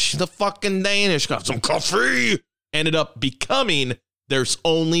Danish. The fucking Danish. Got some coffee. Ended up becoming their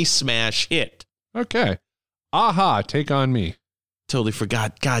only smash hit. Okay. Aha, Take On Me. Totally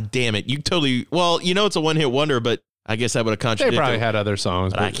forgot. God damn it. It's a one-hit wonder, but I guess that would have contradicted. They probably had other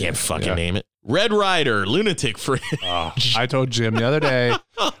songs. But I can't fucking name it. Red Rider, Lunatic Fringe. I told Jim the other day,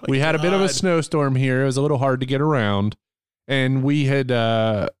 we had a bit of a snowstorm here. It was a little hard to get around. And we had,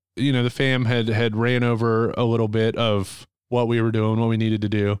 the fam had ran over a little bit of what we were doing, what we needed to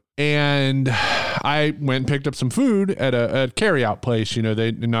do. And I went and picked up some food at a carry-out place,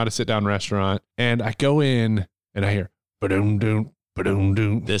 not a sit-down restaurant. And I go in and I hear, ba-doom-doom,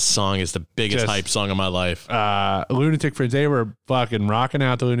 ba-doom-doom. This song is the biggest hype song of my life. Lunatic Fringe. They were fucking rocking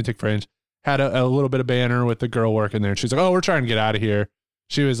out the Lunatic Fringe. Had a little bit of banner with the girl working there. She's like, oh, we're trying to get out of here.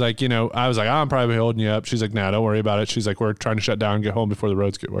 She was like, I was like, I'm probably holding you up. She's like, nah, don't worry about it. She's like, we're trying to shut down and get home before the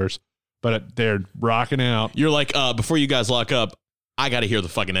roads get worse. But they're rocking out. You're like, before you guys lock up, I got to hear the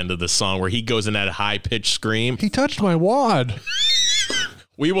fucking end of this song where he goes in that high-pitched scream. He touched my wad.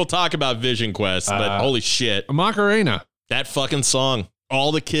 We will talk about Vision Quest, but holy shit. Macarena. That fucking song.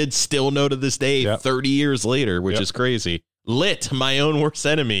 All the kids still know to this day, 30 years later, which is crazy. Lit, My Own Worst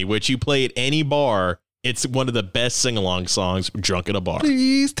Enemy, which you play at any bar. It's one of the best sing-along songs, drunk at a bar.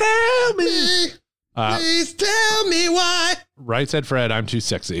 Please tell me. Please tell me why. Right Said Fred, I'm too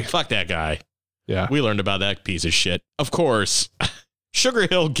sexy. Fuck that guy. Yeah. We learned about that piece of shit. Of course. Sugar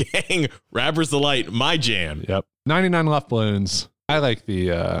Hill Gang, Rapper's Delight, my jam. Yep. 99 Left Balloons. I like the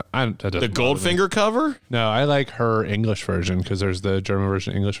Goldfinger cover? No, I like her English version because there's the German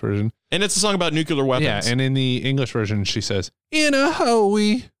version, English version. And it's a song about nuclear weapons. Yeah, and in the English version, she says, in a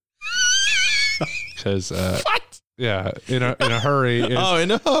hurry. Because, what? Yeah, in a hurry. In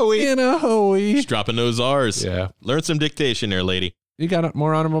a hurry. In a hurry. She's dropping those R's. Yeah. Learn some dictation there, lady. You got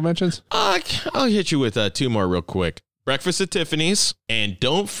more honorable mentions? I'll hit you with two more real quick. Breakfast at Tiffany's. And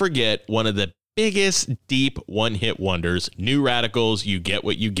don't forget one of the biggest deep one-hit wonders, New Radicals, You Get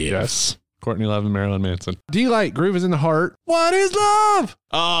What You Give. Yes. Courtney Love and Marilyn Manson. D-Light, Groove is in the Heart. What is love?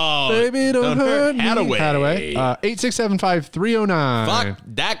 Oh, baby, don't hurt me. Hadaway. 8675309. Fuck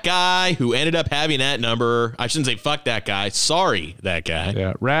that guy who ended up having that number. I shouldn't say fuck that guy. Sorry, that guy.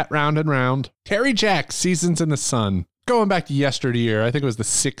 Yeah. Rat Round and Round. Terry Jacks, Seasons in the Sun. Going back to yesteryear, I think it was the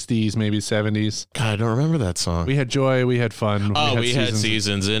 60s, maybe 70s. God, I don't remember that song. We had joy, we had fun. We had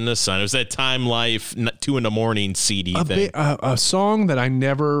Seasons in the Sun. It was that Time Life 2 a.m. CD thing. A song that I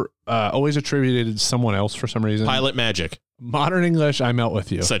never always attributed to someone else for some reason. Pilot Magic. Modern English, I Melt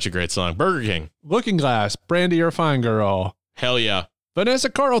With You. Such a great song. Burger King. Looking Glass, Brandy, You're a Fine Girl. Hell yeah. Vanessa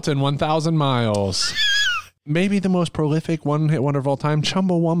Carlton, 1,000 Miles. Maybe the most prolific one-hit wonder of all time,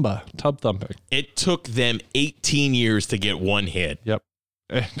 Chumbawamba, Tub Thumping. It took them 18 years to get one hit. Yep.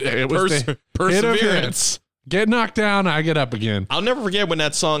 It was perseverance. Get knocked down, I get up again. I'll never forget when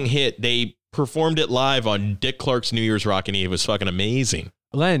that song hit. They performed it live on Dick Clark's New Year's Rockin' Eve. It was fucking amazing.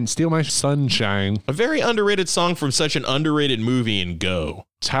 Len, Steal My Sunshine. A very underrated song from such an underrated movie in Go.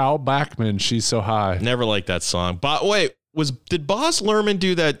 Tal Bachman, She's So High. Never liked that song. But wait. Did Baz Luhrmann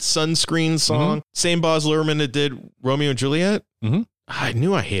do that Sunscreen song? Mm-hmm. Same Baz Luhrmann that did Romeo and Juliet? Mm-hmm. I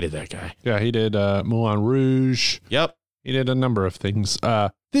knew I hated that guy. Yeah, he did Moulin Rouge. Yep. He did a number of things.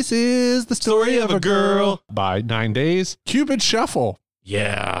 This is the story of a girl by 9 Days. Cupid Shuffle.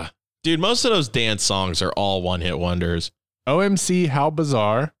 Yeah. Dude, most of those dance songs are all one-hit wonders. OMC, How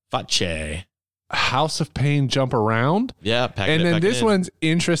Bizarre. Face. House of Pain, Jump Around. Yeah. And then this one's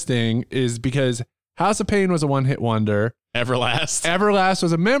interesting is because House of Pain was a one-hit wonder. Everlast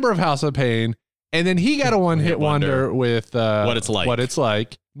was a member of House of Pain, and then he got a one-hit wonder with What It's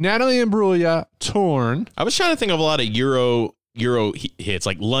Like. Natalie Imbruglia, Torn. I was trying to think of a lot of Euro hits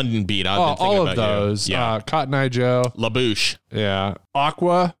like London Beat. All of those. Yeah. Cotton Eye Joe, La Bouche. Yeah,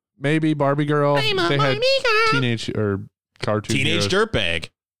 Aqua, maybe Barbie Girl. They had teenage or cartoon. Teenage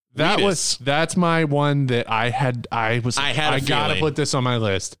Dirtbag. That's my one that I gotta put this on my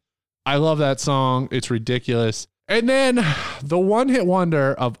list. I love that song. It's ridiculous. And then the one-hit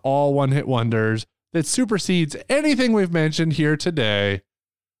wonder of all one-hit wonders that supersedes anything we've mentioned here today,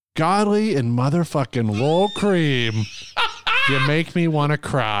 Godly and motherfucking Lol Cream. You make me want to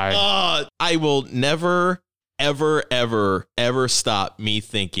cry. I will never, ever, ever, ever stop me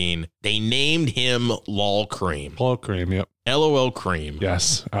thinking they named him Lol Cream. Lol Cream, yep. LOL Cream.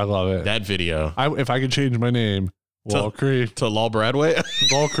 Yes, I love it. That video. If I could change my name, Lol Cream. To Lol Bradway?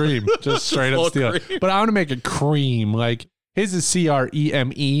 Lol Cream. Just straight up steal it. But I want to make it cream. Like, his is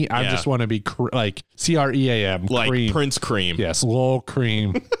CREME. I just want to be like CREAM. Like cream. Prince Cream. Yes, Lol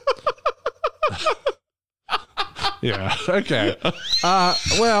Cream. Yeah. Okay.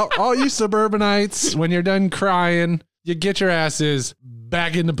 Well, all you suburbanites, when you're done crying, you get your asses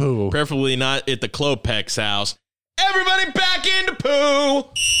back in the pool. Preferably not at the Klopex house. Everybody back in the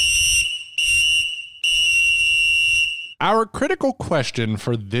pool. Our critical question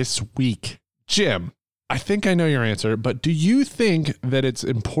for this week, Jim, I think I know your answer, but do you think that it's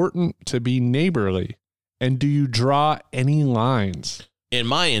important to be neighborly? And do you draw any lines? In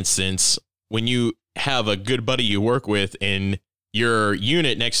my instance, when you have a good buddy you work with and your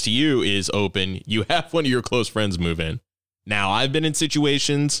unit next to you is open, you have one of your close friends move in. Now, I've been in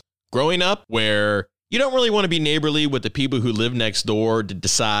situations growing up where you don't really want to be neighborly with the people who live next door to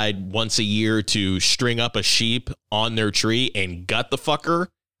decide once a year to string up a sheep on their tree and gut the fucker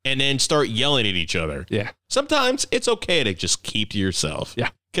and then start yelling at each other. Yeah. Sometimes it's okay to just keep to yourself. Yeah.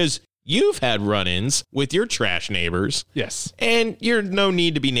 Because you've had run-ins with your trash neighbors. Yes. And you're no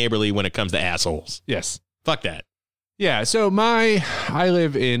need to be neighborly when it comes to assholes. Yes. Fuck that. Yeah. So I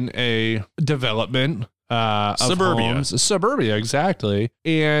live in a development of Suburbia. homes. Suburbia, exactly.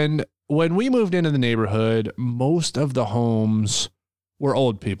 And when we moved into the neighborhood, most of the homes were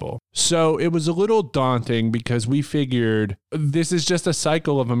old people. So it was a little daunting because we figured this is just a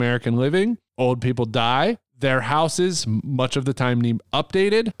cycle of American living. Old people die. Their houses, much of the time, need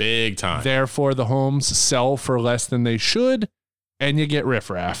updated. Big time. Therefore, the homes sell for less than they should, and you get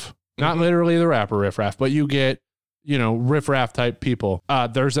riffraff. Not literally the rapper riffraff, but you get, riffraff type people.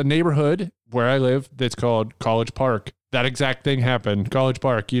 There's a neighborhood where I live that's called College Park. That exact thing happened. College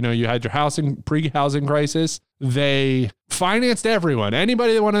Park, you had your pre-housing crisis. They financed everyone.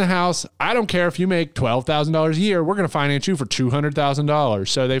 Anybody that wanted a house, I don't care if you make $12,000 a year, we're going to finance you for $200,000.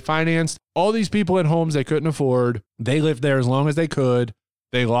 So they financed all these people in homes they couldn't afford. They lived there as long as they could.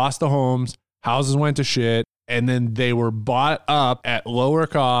 They lost the homes. Houses went to shit. And then they were bought up at lower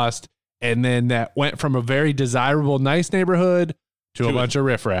cost. And then that went from a very desirable, nice neighborhood to a bunch of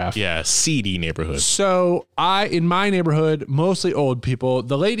riffraff. Yeah, seedy neighborhood. So in my neighborhood, mostly old people.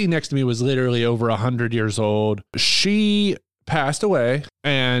 The lady next to me was literally over 100 years old. She passed away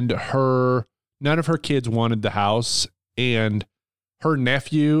and none of her kids wanted the house. And her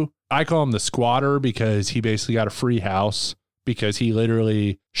nephew, I call him the squatter because he basically got a free house because he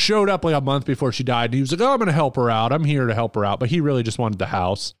literally showed up like a month before she died. And he was like, oh, I'm going to help her out. I'm here to help her out. But he really just wanted the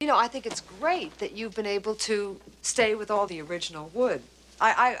house. I think it's great that you've been able to stay with all the original wood.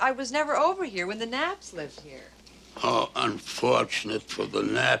 I was never over here when the Knapps lived here. How unfortunate for the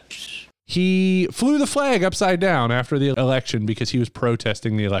Knapps. He flew the flag upside down after the election because he was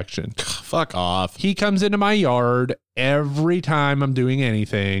protesting the election. Fuck off. He comes into my yard every time I'm doing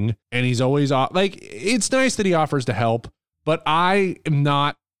anything, and he's always like, it's nice that he offers to help, but I am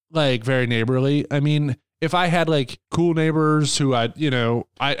not like very neighborly. I mean, if I had like cool neighbors who I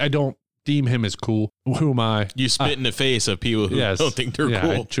don't deem him as cool. Who am I? You spit in the face of people who don't think they're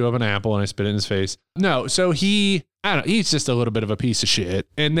cool. I chew up an apple and I spit in his face. No, so he's just a little bit of a piece of shit.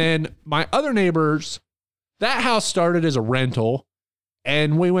 And then my other neighbors, that house started as a rental,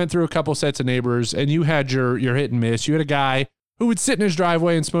 and we went through a couple sets of neighbors, and you had your hit and miss. You had a guy who would sit in his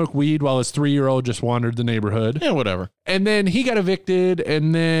driveway and smoke weed while his 3-year-old just wandered the neighborhood. Yeah, whatever. And then he got evicted,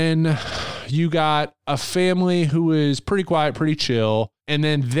 and then you got a family who was pretty quiet, pretty chill, and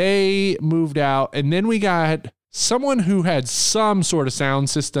then they moved out, and then we got someone who had some sort of sound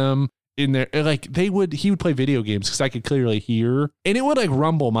system in there. Like he would play video games because I could clearly hear, and it would like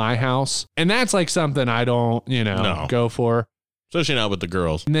rumble my house, and that's like something I don't go for. Especially not with the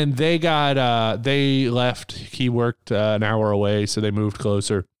girls. And then they left. He worked an hour away, so they moved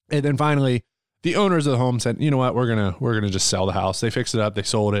closer. And then finally, the owners of the home said, you know what, we're gonna just sell the house. They fixed it up. They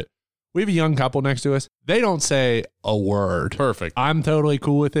sold it. We have a young couple next to us. They don't say a word. Perfect. I'm totally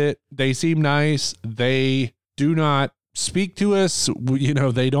cool with it. They seem nice. They do not speak to us.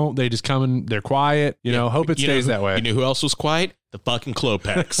 They don't. They just come and they're quiet. Hope it stays that way. You know who else was quiet? The fucking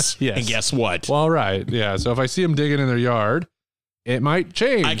Klopex. Yes. And guess what? Well, right. Yeah. So if I see them digging in their yard, it might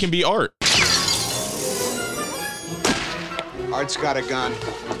change. I can be Art. Art's got a gun.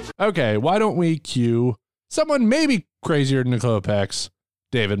 Okay, why don't we cue someone maybe crazier than the Klopex,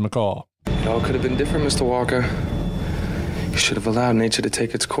 David McCall. It all could have been different, Mr. Walker. You should have allowed nature to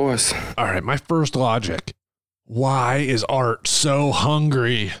take its course. All right, my first logic. Why is Art so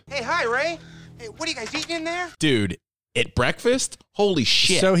hungry? Hey, hi, Ray. Hey, what are you guys eating in there? Dude, at breakfast? Holy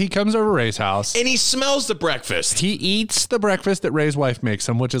shit. So he comes over to Ray's house. And he smells the breakfast. He eats the breakfast that Ray's wife makes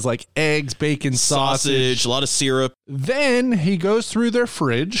him, which is like eggs, bacon, sausage, a lot of syrup. Then he goes through their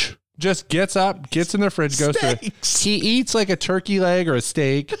fridge, just gets up, gets in their fridge, goes through it. He eats like a turkey leg or a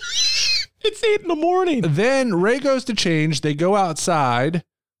steak. It's 8 in the morning. Then Ray goes to change. They go outside.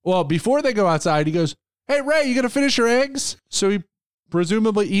 Well, before they go outside, he goes, "Hey, Ray, you going to finish your eggs?" So he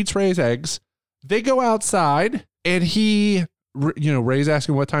presumably eats Ray's eggs. They go outside and Ray's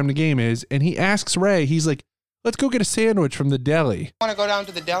asking what time the game is. And he asks Ray, he's like, "Let's go get a sandwich from the deli." Want to go down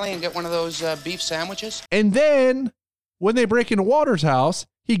to the deli and get one of those beef sandwiches? And then when they break into Walter's house,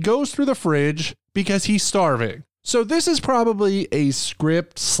 he goes through the fridge because he's starving. So this is probably a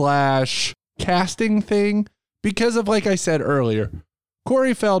script / casting thing because of, like I said earlier,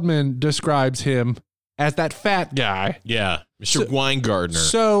 Corey Feldman describes him as that fat guy. Yeah, Mr. Weingartner.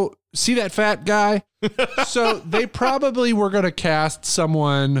 So see that fat guy? So they probably were going to cast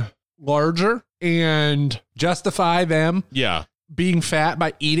someone larger and justify them being fat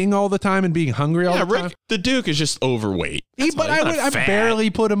by eating all the time and being hungry all the time. Rick, the Duke is just overweight. I barely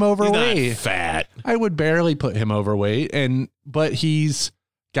put him overweight. He's not fat. I would barely put him overweight, but he's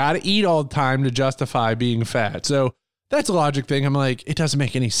got to eat all the time to justify being fat. So that's a logic thing. I'm like, it doesn't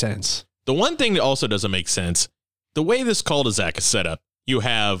make any sense. The one thing that also doesn't make sense, the way this cul-de-sac is set up, you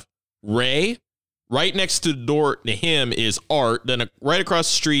have Ray, right next to the door to him is Art, then right across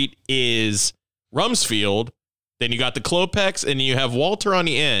the street is Rumsfeld, then you got the Klopeks, and you have Walter on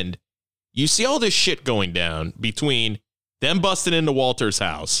the end. You see all this shit going down between them busting into Walter's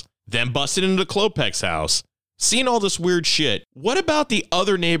house, them busting into the Klopeks' house, seeing all this weird shit. What about the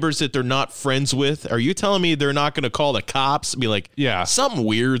other neighbors that they're not friends with? Are you telling me they're not going to call the cops and be like, yeah, something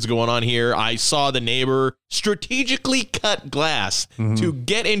weird's going on here? I saw the neighbor strategically cut glass to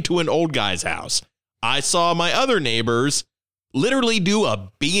get into an old guy's house. I saw my other neighbors literally do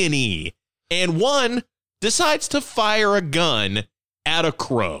a B&E, and one decides to fire a gun at a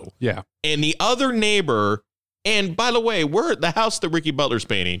crow. Yeah. And the other neighbor, and by the way, we're at the house that Ricky Butler's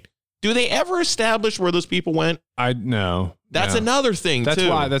painting. Do they ever establish where those people went? No. That's another thing, that's too.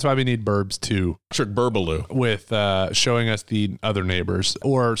 That's why we need Burbs too. Burbaloo. With showing us the other neighbors,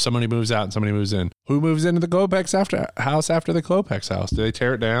 or somebody moves out and somebody moves in. Who moves into the Klopeks house after the Klopeks house? Do they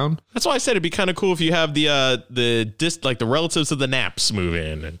tear it down? That's why I said it'd be kind of cool if you have the relatives of the Naps move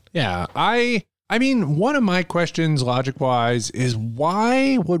in. Yeah, I mean, one of my questions, logic-wise, is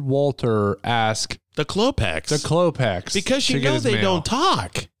why would Walter ask the Klopeks? The Klopeks. Because you know they don't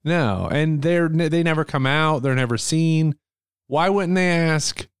talk. No, and they never come out. They're never seen. Why wouldn't they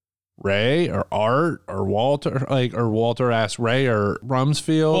ask Ray or Art or Walter? Or Walter asked Ray or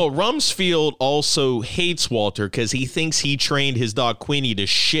Rumsfeld? Well, Rumsfeld also hates Walter because he thinks he trained his dog Queenie to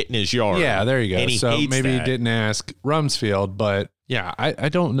shit in his yard. Yeah, there you go. And he so hates maybe that. he didn't ask Rumsfeld, but yeah, I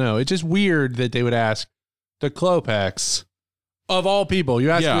don't know. It's just weird that they would ask the Klopeks of all people.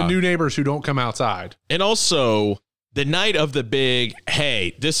 You ask the new neighbors who don't come outside. And also, the night of the big,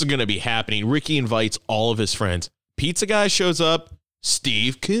 hey, this is going to be happening, Ricky invites all of his friends. Pizza guy shows up.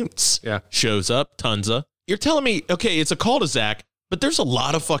 Steve Kuntz shows up. Tunza. You're telling me, okay, it's a cul-de-sac, but there's a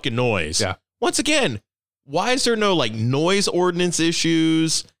lot of fucking noise. Yeah. Once again, why is there no noise ordinance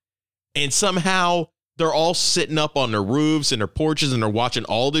issues? And somehow they're all sitting up on their roofs and their porches and they're watching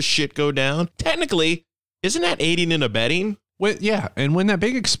all this shit go down. Technically, isn't that aiding and abetting? Yeah, and when that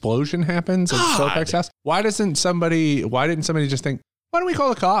big explosion happens at Klopek's house, why didn't somebody just think, why don't we call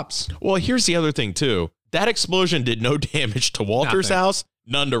the cops? Well, here's the other thing, too. That explosion did no damage to Walter's house,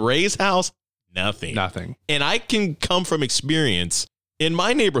 none to Ray's house, nothing. And I can come from experience in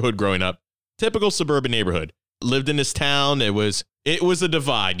my neighborhood growing up, typical suburban neighborhood. Lived in this town. It was a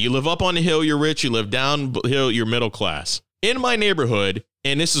divide. You live up on the hill, you're rich. You live down the hill, you're middle class. In my neighborhood,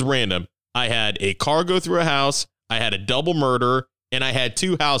 and this is random, I had a car go through a house, I had a double murder, and I had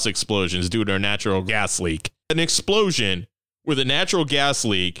 2 house explosions due to a natural gas leak. An explosion with a natural gas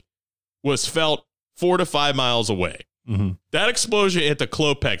leak was felt 4 to 5 miles away. Mm-hmm. That explosion at the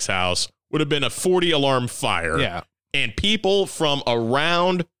Klopeks house would have been a 40-alarm fire. Yeah. And people from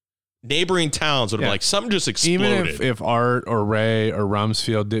around neighboring towns would have like, something just exploded. Even if Art or Ray or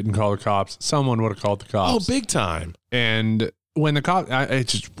Rumsfeld didn't call the cops, someone would have called the cops. Oh, big time. And when the cop,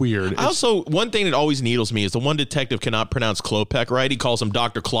 it's just weird. Also, one thing that always needles me is the one detective cannot pronounce Klopek right. He calls him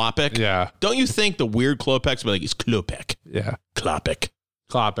Dr. Klopek. Yeah. Don't you think the weird Klopeks would be like, it's Klopek? Yeah. Klopek.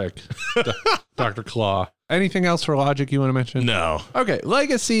 Klopek. Dr. Claw. Anything else for logic you want to mention? No. Okay,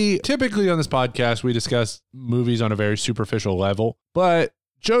 legacy. Typically on this podcast, we discuss movies on a very superficial level, but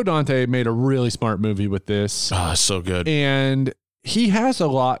Joe Dante made a really smart movie with this. Ah, so good. And he has a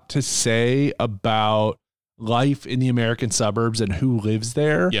lot to say about life in the American suburbs and who lives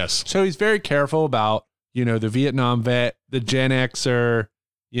there. Yes. So he's very careful about, the Vietnam vet, the Gen Xer,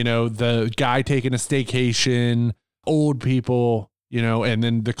 the guy taking a staycation, old people, and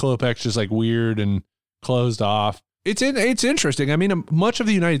then the Klopek's just like weird and closed off. It's interesting. I mean, much of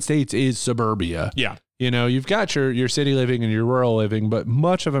the United States is suburbia. Yeah. You've got your city living and your rural living, but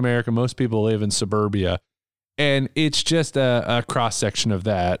much of America, most people live in suburbia. And it's just a cross section of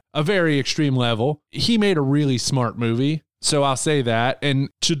that, a very extreme level. He made a really smart movie. So I'll say that. And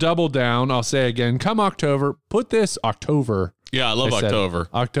to double down, I'll say again, come October, put this October. Yeah, I love October.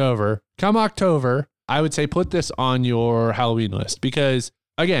 October. Come October, I would say put this on your Halloween list because,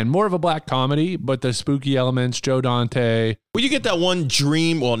 again, more of a black comedy, but the spooky elements, Joe Dante. Well, you get that one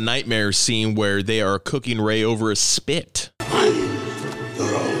nightmare scene where they are cooking Ray over a spit. Mind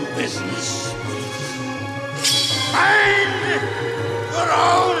your own business. Mind your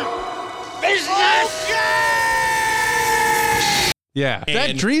own business! Yeah,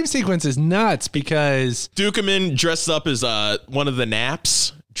 that dream sequence is nuts because Dukeman dressed up as one of the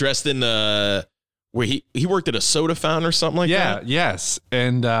Naps, dressed in where he worked at a soda fountain or something like that. Yeah, yes.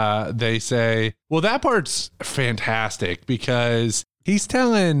 And they say, well, that part's fantastic because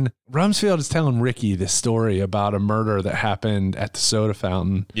Rumsfeld is telling Ricky this story about a murder that happened at the soda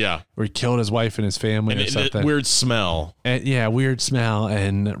fountain. Yeah. Where he killed his wife and his family or something. Weird smell. And, weird smell.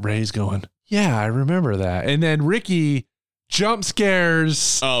 And Ray's going, yeah, I remember that. And then Ricky jump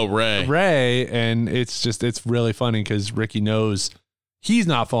scares Ray, and it's really funny because Ricky knows he's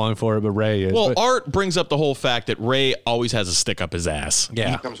not falling for it, but Ray is. Well, Art brings up the whole fact that Ray always has a stick up his ass.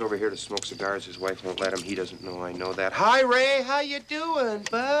 Yeah. He comes over here to smoke cigars. His wife won't let him. He doesn't know I know that. Hi, Ray. How you doing,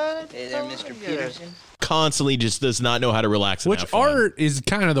 bud? Hey there, Mr. Peterson. Constantly just does not know how to relax. Which Art is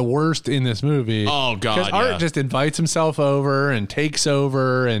kind of the worst in this movie. Oh, God, because Art just invites himself over and takes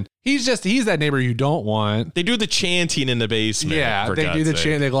over, and he's that neighbor you don't want. They do the chanting in the basement. Yeah, they do the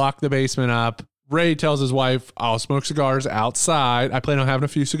chant. They lock the basement up. Ray tells his wife, I'll smoke cigars outside. I plan on having a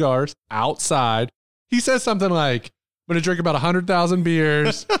few cigars outside. He says something like, I'm going to drink about 100,000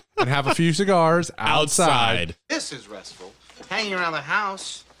 beers and have a few cigars outside. This is restful. Hanging around the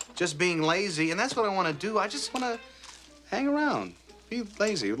house, just being lazy, and that's what I want to do. I just want to hang around, be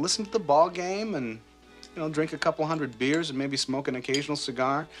lazy, listen to the ball game, and drink a couple hundred beers and maybe smoke an occasional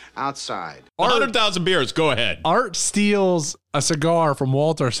cigar outside. 100,000 beers. Go ahead. Art steals a cigar from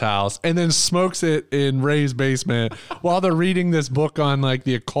Walter's house and then smokes it in Ray's basement while they're reading this book on like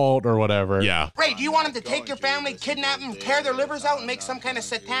the occult or whatever. Yeah. Ray, do you want him to take your family, kidnap them, tear their livers out, and make some kind of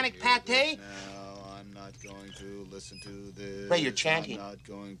satanic pate? No, I'm not going to listen to this. Ray, you're chanting. I'm not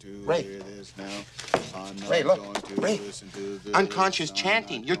going to Ray. hear this now. I'm not Ray, look. going to Ray. listen to this. Unconscious I'm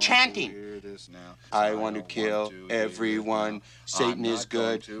chanting. not You're going to chanting. hear this now. I want to kill everyone. Satan is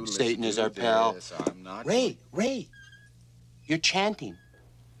good. Satan is our pal. Ray, you're chanting.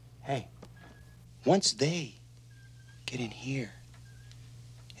 Hey, once they get in here,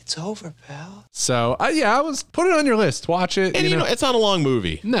 it's over, pal. So, I was put it on your list. Watch it. And it's not a long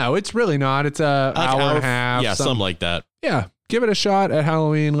movie. No, it's really not. It's a hour and a half. Yeah, something like that. Yeah. Give it a shot at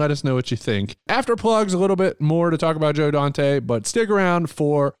Halloween. Let us know what you think. After plugs, a little bit more to talk about Joe Dante, but stick around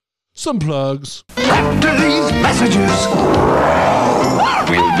for some plugs. After these messages,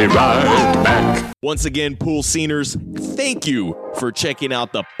 we'll be right back. Once again, Pool Sceners, thank you for checking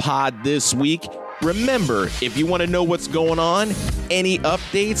out the pod this week. Remember, if you want to know what's going on, any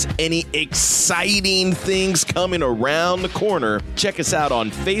updates, any exciting things coming around the corner, check us out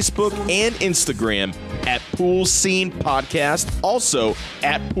on Facebook and Instagram at Pool Scene Podcast. Also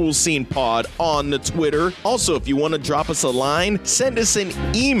at Pool Scene Pod on the Twitter. Also, if you want to drop us a line, send us an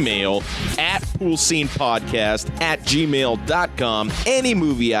email at poolscenepodcast@gmail.com. Any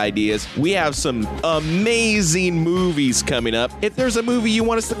movie ideas. We have some amazing movies coming up. If there's a movie you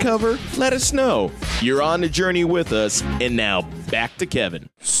want us to cover, let us know. You're on the journey with us, and now back to Kevin.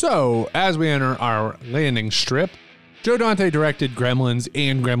 So, as we enter our landing strip, Joe Dante directed Gremlins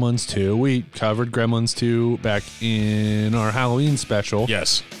and Gremlins 2. We covered Gremlins 2 back in our Halloween special.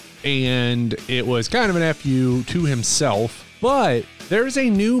 Yes. And it was kind of an FU to himself, but there's a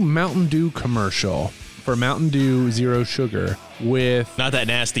new Mountain Dew commercial for Mountain Dew Zero Sugar with... Not that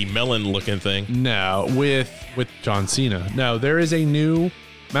nasty melon looking thing. No, with John Cena. No, there is a new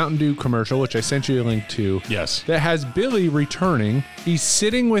Mountain Dew commercial, which I sent you a link to. Yes. That has Billy returning. He's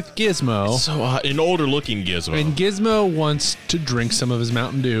sitting with Gizmo. So an older looking Gizmo. And Gizmo wants to drink some of his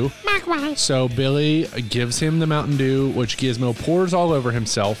Mountain Dew. So Billy gives him the Mountain Dew, which Gizmo pours all over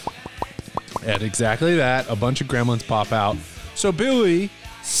himself. And exactly that, a bunch of gremlins pop out. So Billy,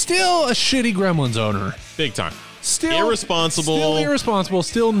 still a shitty Gremlins owner. Big time. Still irresponsible.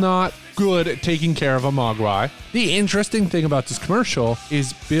 Still not good at taking care of a Mogwai. The interesting thing about this commercial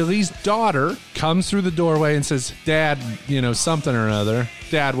is Billy's daughter comes through the doorway and says, Dad, something or another.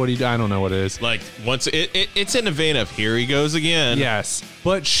 Dad, what do you do? I don't know what it is. Like, once it's in the vein of here he goes again. Yes.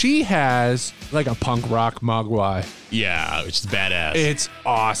 But she has like a punk rock Mogwai. Yeah, which is badass. It's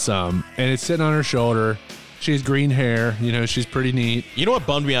awesome. And it's sitting on her shoulder. She has green hair. She's pretty neat. You know what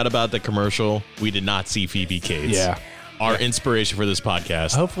bummed me out about the commercial? We did not see Phoebe Cates. Yeah. Our inspiration for this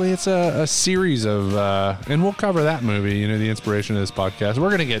podcast. Hopefully it's a series of, and we'll cover that movie, the inspiration of this podcast. We're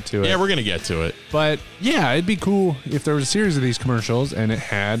going to get to it. Yeah, we're going to get to it. But yeah, it'd be cool if there was a series of these commercials and it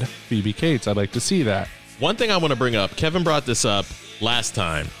had Phoebe Cates. I'd like to see that. One thing I want to bring up, Kevin brought this up last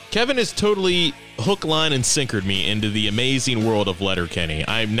time. Kevin has totally hook, line, and sinkered me into the amazing world of Letterkenny.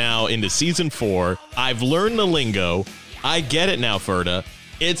 I'm now into season 4. I've learned the lingo. I get it now, Ferda.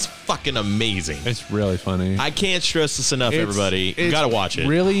 It's fucking amazing. It's really funny. I can't stress this enough, everybody. You got to watch it.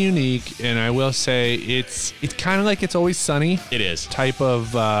 Really unique, and I will say it's kind of like It's Always Sunny. It is. Type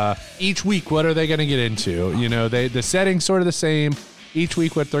of each week, what are they going to get into? The setting's sort of the same. Each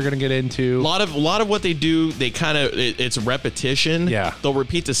week, what they're going to get into. A lot of what they do, they kind of, it's repetition. Yeah. They'll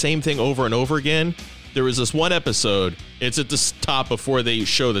repeat the same thing over and over again. There was this one episode, it's at the top before they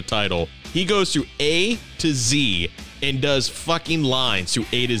show the title. He goes through A to Z and does fucking lines through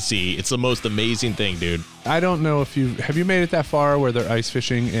A to Z. It's the most amazing thing, dude. I don't know if have you made it that far where they're ice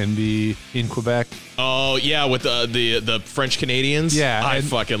fishing in Quebec? Oh yeah, with the French Canadians. Yeah, I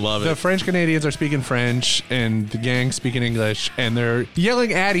fucking love it. The French Canadians are speaking French, and the gang speaking English, and they're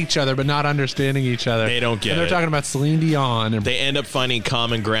yelling at each other but not understanding each other. They don't get it. And they're talking about Celine Dion. And they end up finding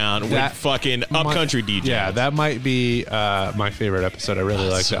common ground with fucking upcountry DJs. Yeah, that might be my favorite episode. I really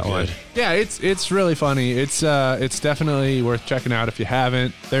like that one. Yeah, it's really funny. It's definitely worth checking out if you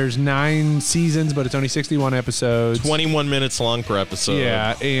haven't. There's 9 seasons, but it's only 61 episodes. 21 minutes long per episode.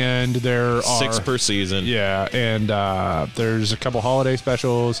 Yeah, and there are 6 per season. Yeah, and there's a couple holiday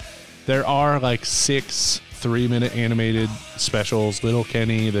specials. There are like 6 3-minute animated specials. Little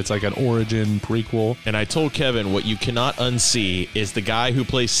Kenny, that's like an origin prequel. And I told Kevin, what you cannot unsee is the guy who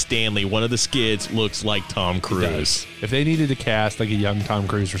plays Stanley, one of the skids, looks like Tom Cruise. If they needed to cast like a young Tom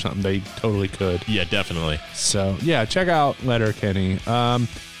Cruise or something, they totally could. Yeah, definitely. So yeah, check out Letterkenny.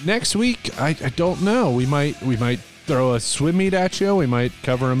 Next week, I don't know. We might throw a swim meet at you. We might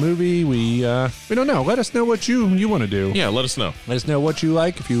cover a movie. We don't know. Let us know what you want to do. Yeah, let us know. Let us know what you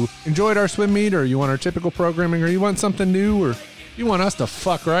like. If you enjoyed our swim meet, or you want our typical programming, or you want something new, or you want us to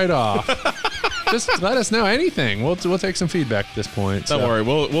fuck right off. Just let us know anything. We'll take some feedback at this point. Don't worry.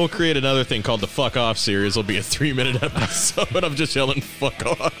 We'll create another thing called the Fuck Off series. It'll be a 3-minute episode of just yelling fuck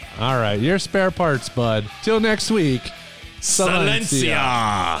off. All right. Your spare parts, bud. Till next week.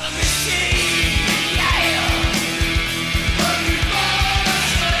 Silencia.